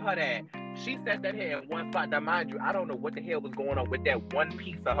 I'll give her that. She set that hair in one spot. Now, mind you, I don't know what the hell was going on with that one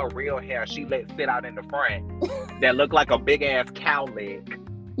piece of her real hair she let sit out in the front that looked like a big ass cow leg.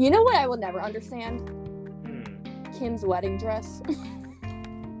 You know what I will never understand? Kim's wedding dress.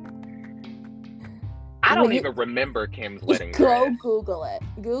 I don't even remember Kim's wedding dress. Go Google it.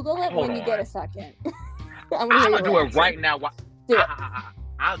 Google it Hold when you on. get a second. I'm gonna do it right now. Do it.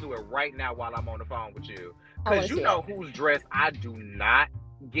 I'll do it right now while I'm on the phone with you. I wanna Because you see know whose dress I do not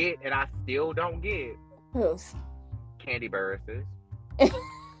get and I still don't get. Whose? Candy Burris's.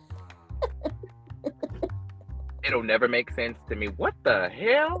 It'll never make sense to me. What the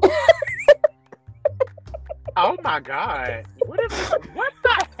hell? Oh my God. What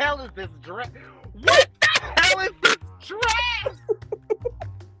the hell is this dress? What the hell is this dress?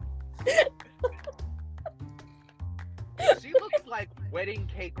 She looks like wedding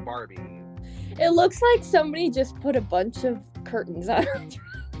cake Barbie. It looks like somebody just put a bunch of curtains on her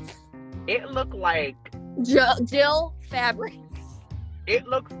dress. It looked like Jill Fabrics. it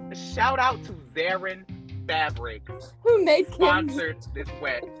looks. Shout out to Zarin Fabrics. Who made Kim? Sponsored this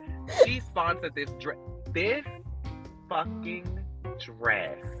wet. She sponsored this dress. This fucking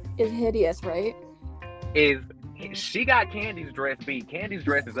dress Is hideous, right? is. She got Candy's dress beat. Candy's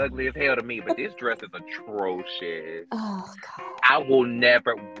dress is ugly as hell to me, but this dress is atrocious. Oh God. I will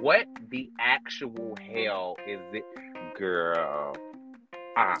never. What the actual hell is it, girl?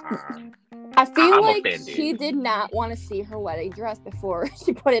 I feel I'm like offended. she did not want to see her wedding dress before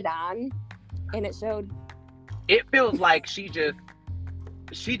she put it on, and it showed. It feels like she just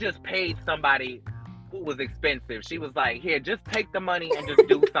paid somebody who was expensive. She was like, "Here, just take the money and just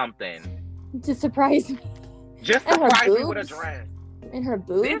do something. To surprise me. Just And her surprise me with a boobs? dress." And her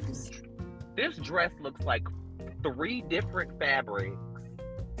boobs. This dress looks like 3 different fabrics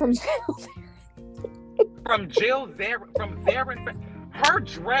From Jill. from Jill Zarin. From Zarin. Her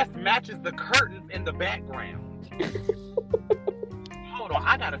dress matches the curtains in the background. Hold on,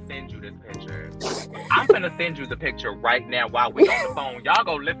 I gotta send you this picture. I'm gonna send you the picture right now while we on the phone. Y'all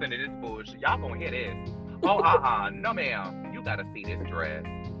go listen to this bullshit. Y'all gonna hear this. Oh, no ma'am. You gotta see this dress.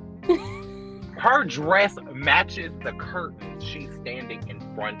 Her dress matches the curtains she's standing in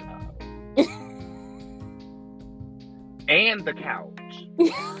front of. And the couch.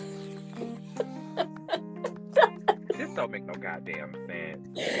 This don't make no goddamn sense.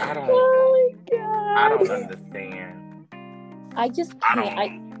 Oh my God. I don't understand. I just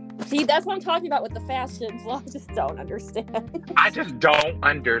can't. See, that's what I'm talking about with the fashions. Well, I just don't understand. I just don't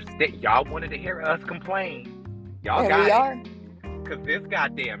understand. Y'all wanted to hear us complain. Y'all Here got we it. are. Because this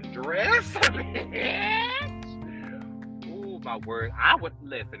goddamn dress, bitch. Ooh, my word. I would,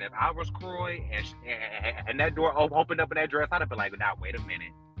 listen, if I was Croy and that door opened up in that dress, I'd have been like, now, wait a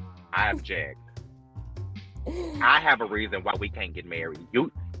minute. I object. I have a reason why we can't get married.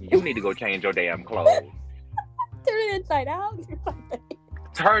 You need to go change your damn clothes. Turn it inside out.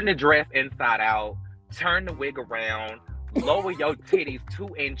 Turn the dress inside out. Turn the wig around. Lower your titties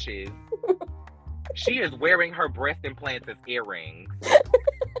 2 inches. She is wearing her breast implants as earrings.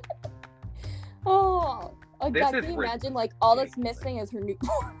 Oh God, This can is you imagine? Like, all that's missing is her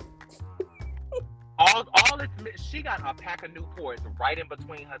newborn. All she got a pack of Newports right in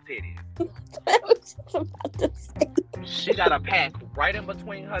between her titties. I was just about to say. She got a pack right in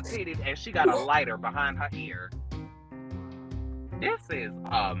between her titties, and she got a lighter behind her ear. This is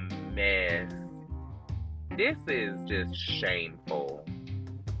a mess. This is just shameful.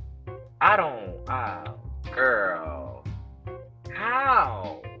 Girl.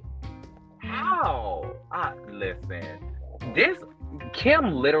 How? Listen.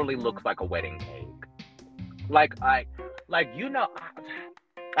 Kim literally looks like a wedding cake. Like, you know,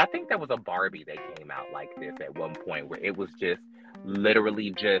 I think there was a Barbie that came out like this at one point where it was just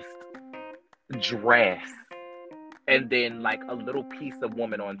literally just dress and then like a little piece of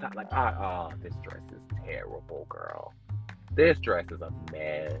woman on top. Like, this dress is terrible, girl. This dress is a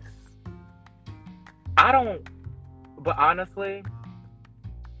mess. But honestly,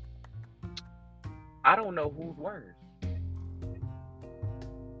 I don't know who's worse.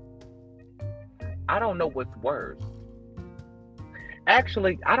 I don't know what's worse.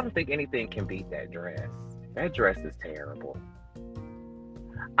 Actually, I don't think anything can beat that dress. That dress is terrible.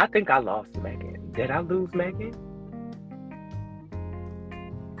 I think I lost Megan. Did I lose Megan?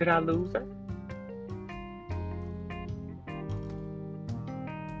 Did I lose her?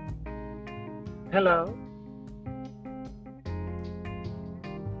 Hello?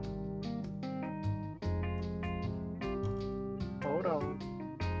 Hold on.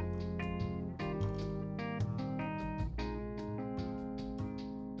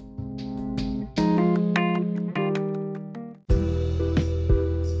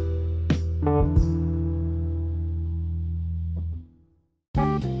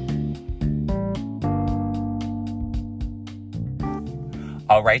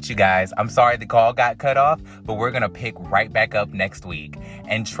 All right, you guys, I'm sorry the call got cut off, but we're going to pick right back up next week.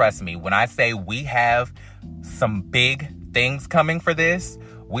 And trust me, when I say we have some big things coming for this,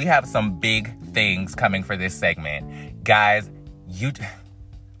 we have some big things coming for this segment. Guys, you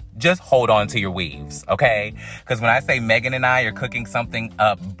just hold on to your weaves, okay? Because when I say Megan and I are cooking something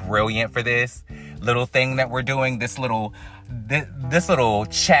up brilliant for this little thing that we're doing, this little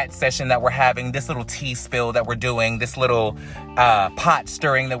chat session that we're having, this little tea spill that we're doing, this little pot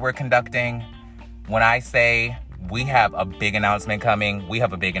stirring that we're conducting, when I say we have a big announcement coming, we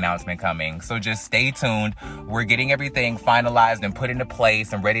have a big announcement coming. So just stay tuned. We're getting everything finalized and put into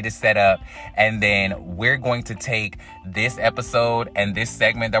place and ready to set up. And then we're going to take this episode and this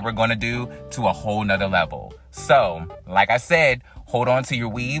segment that we're going to do to a whole nother level. So, like I said, hold on to your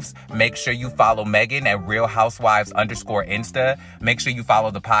weaves. Make sure you follow Megan at Real Housewives _Insta. Make sure you follow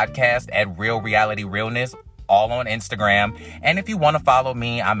the podcast at Real Reality Realness, all on Instagram. And if you want to follow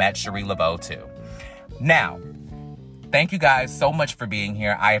me, I'm at Cherie Laveau too. Now, thank you guys so much for being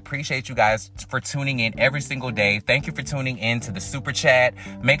here. I appreciate you guys for tuning in every single day. Thank you for tuning in to the Super Chat.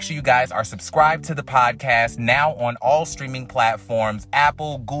 Make sure you guys are subscribed to the podcast now on all streaming platforms: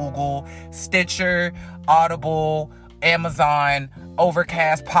 Apple, Google, Stitcher, Audible, Amazon,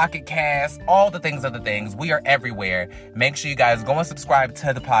 Overcast, Pocket Cast, all the things of the things. We are everywhere. Make sure you guys go and subscribe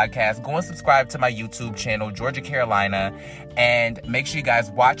to the podcast. Go and subscribe to my YouTube channel, Georgia Carolina. And make sure you guys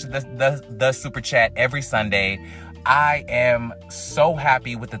watch the Super Chat every Sunday. I am so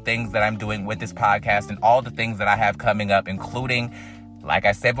happy with the things that I'm doing with this podcast and all the things that I have coming up, including, like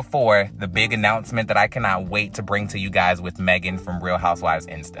I said before, the big announcement that I cannot wait to bring to you guys with Megan from Real Housewives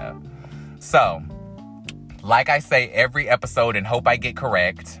Insta. So, like I say every episode and hope I get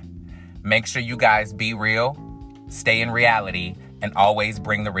correct, make sure you guys be real, stay in reality, and always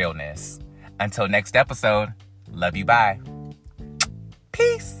bring the realness. Until next episode, love you, bye.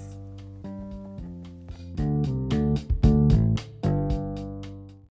 Peace.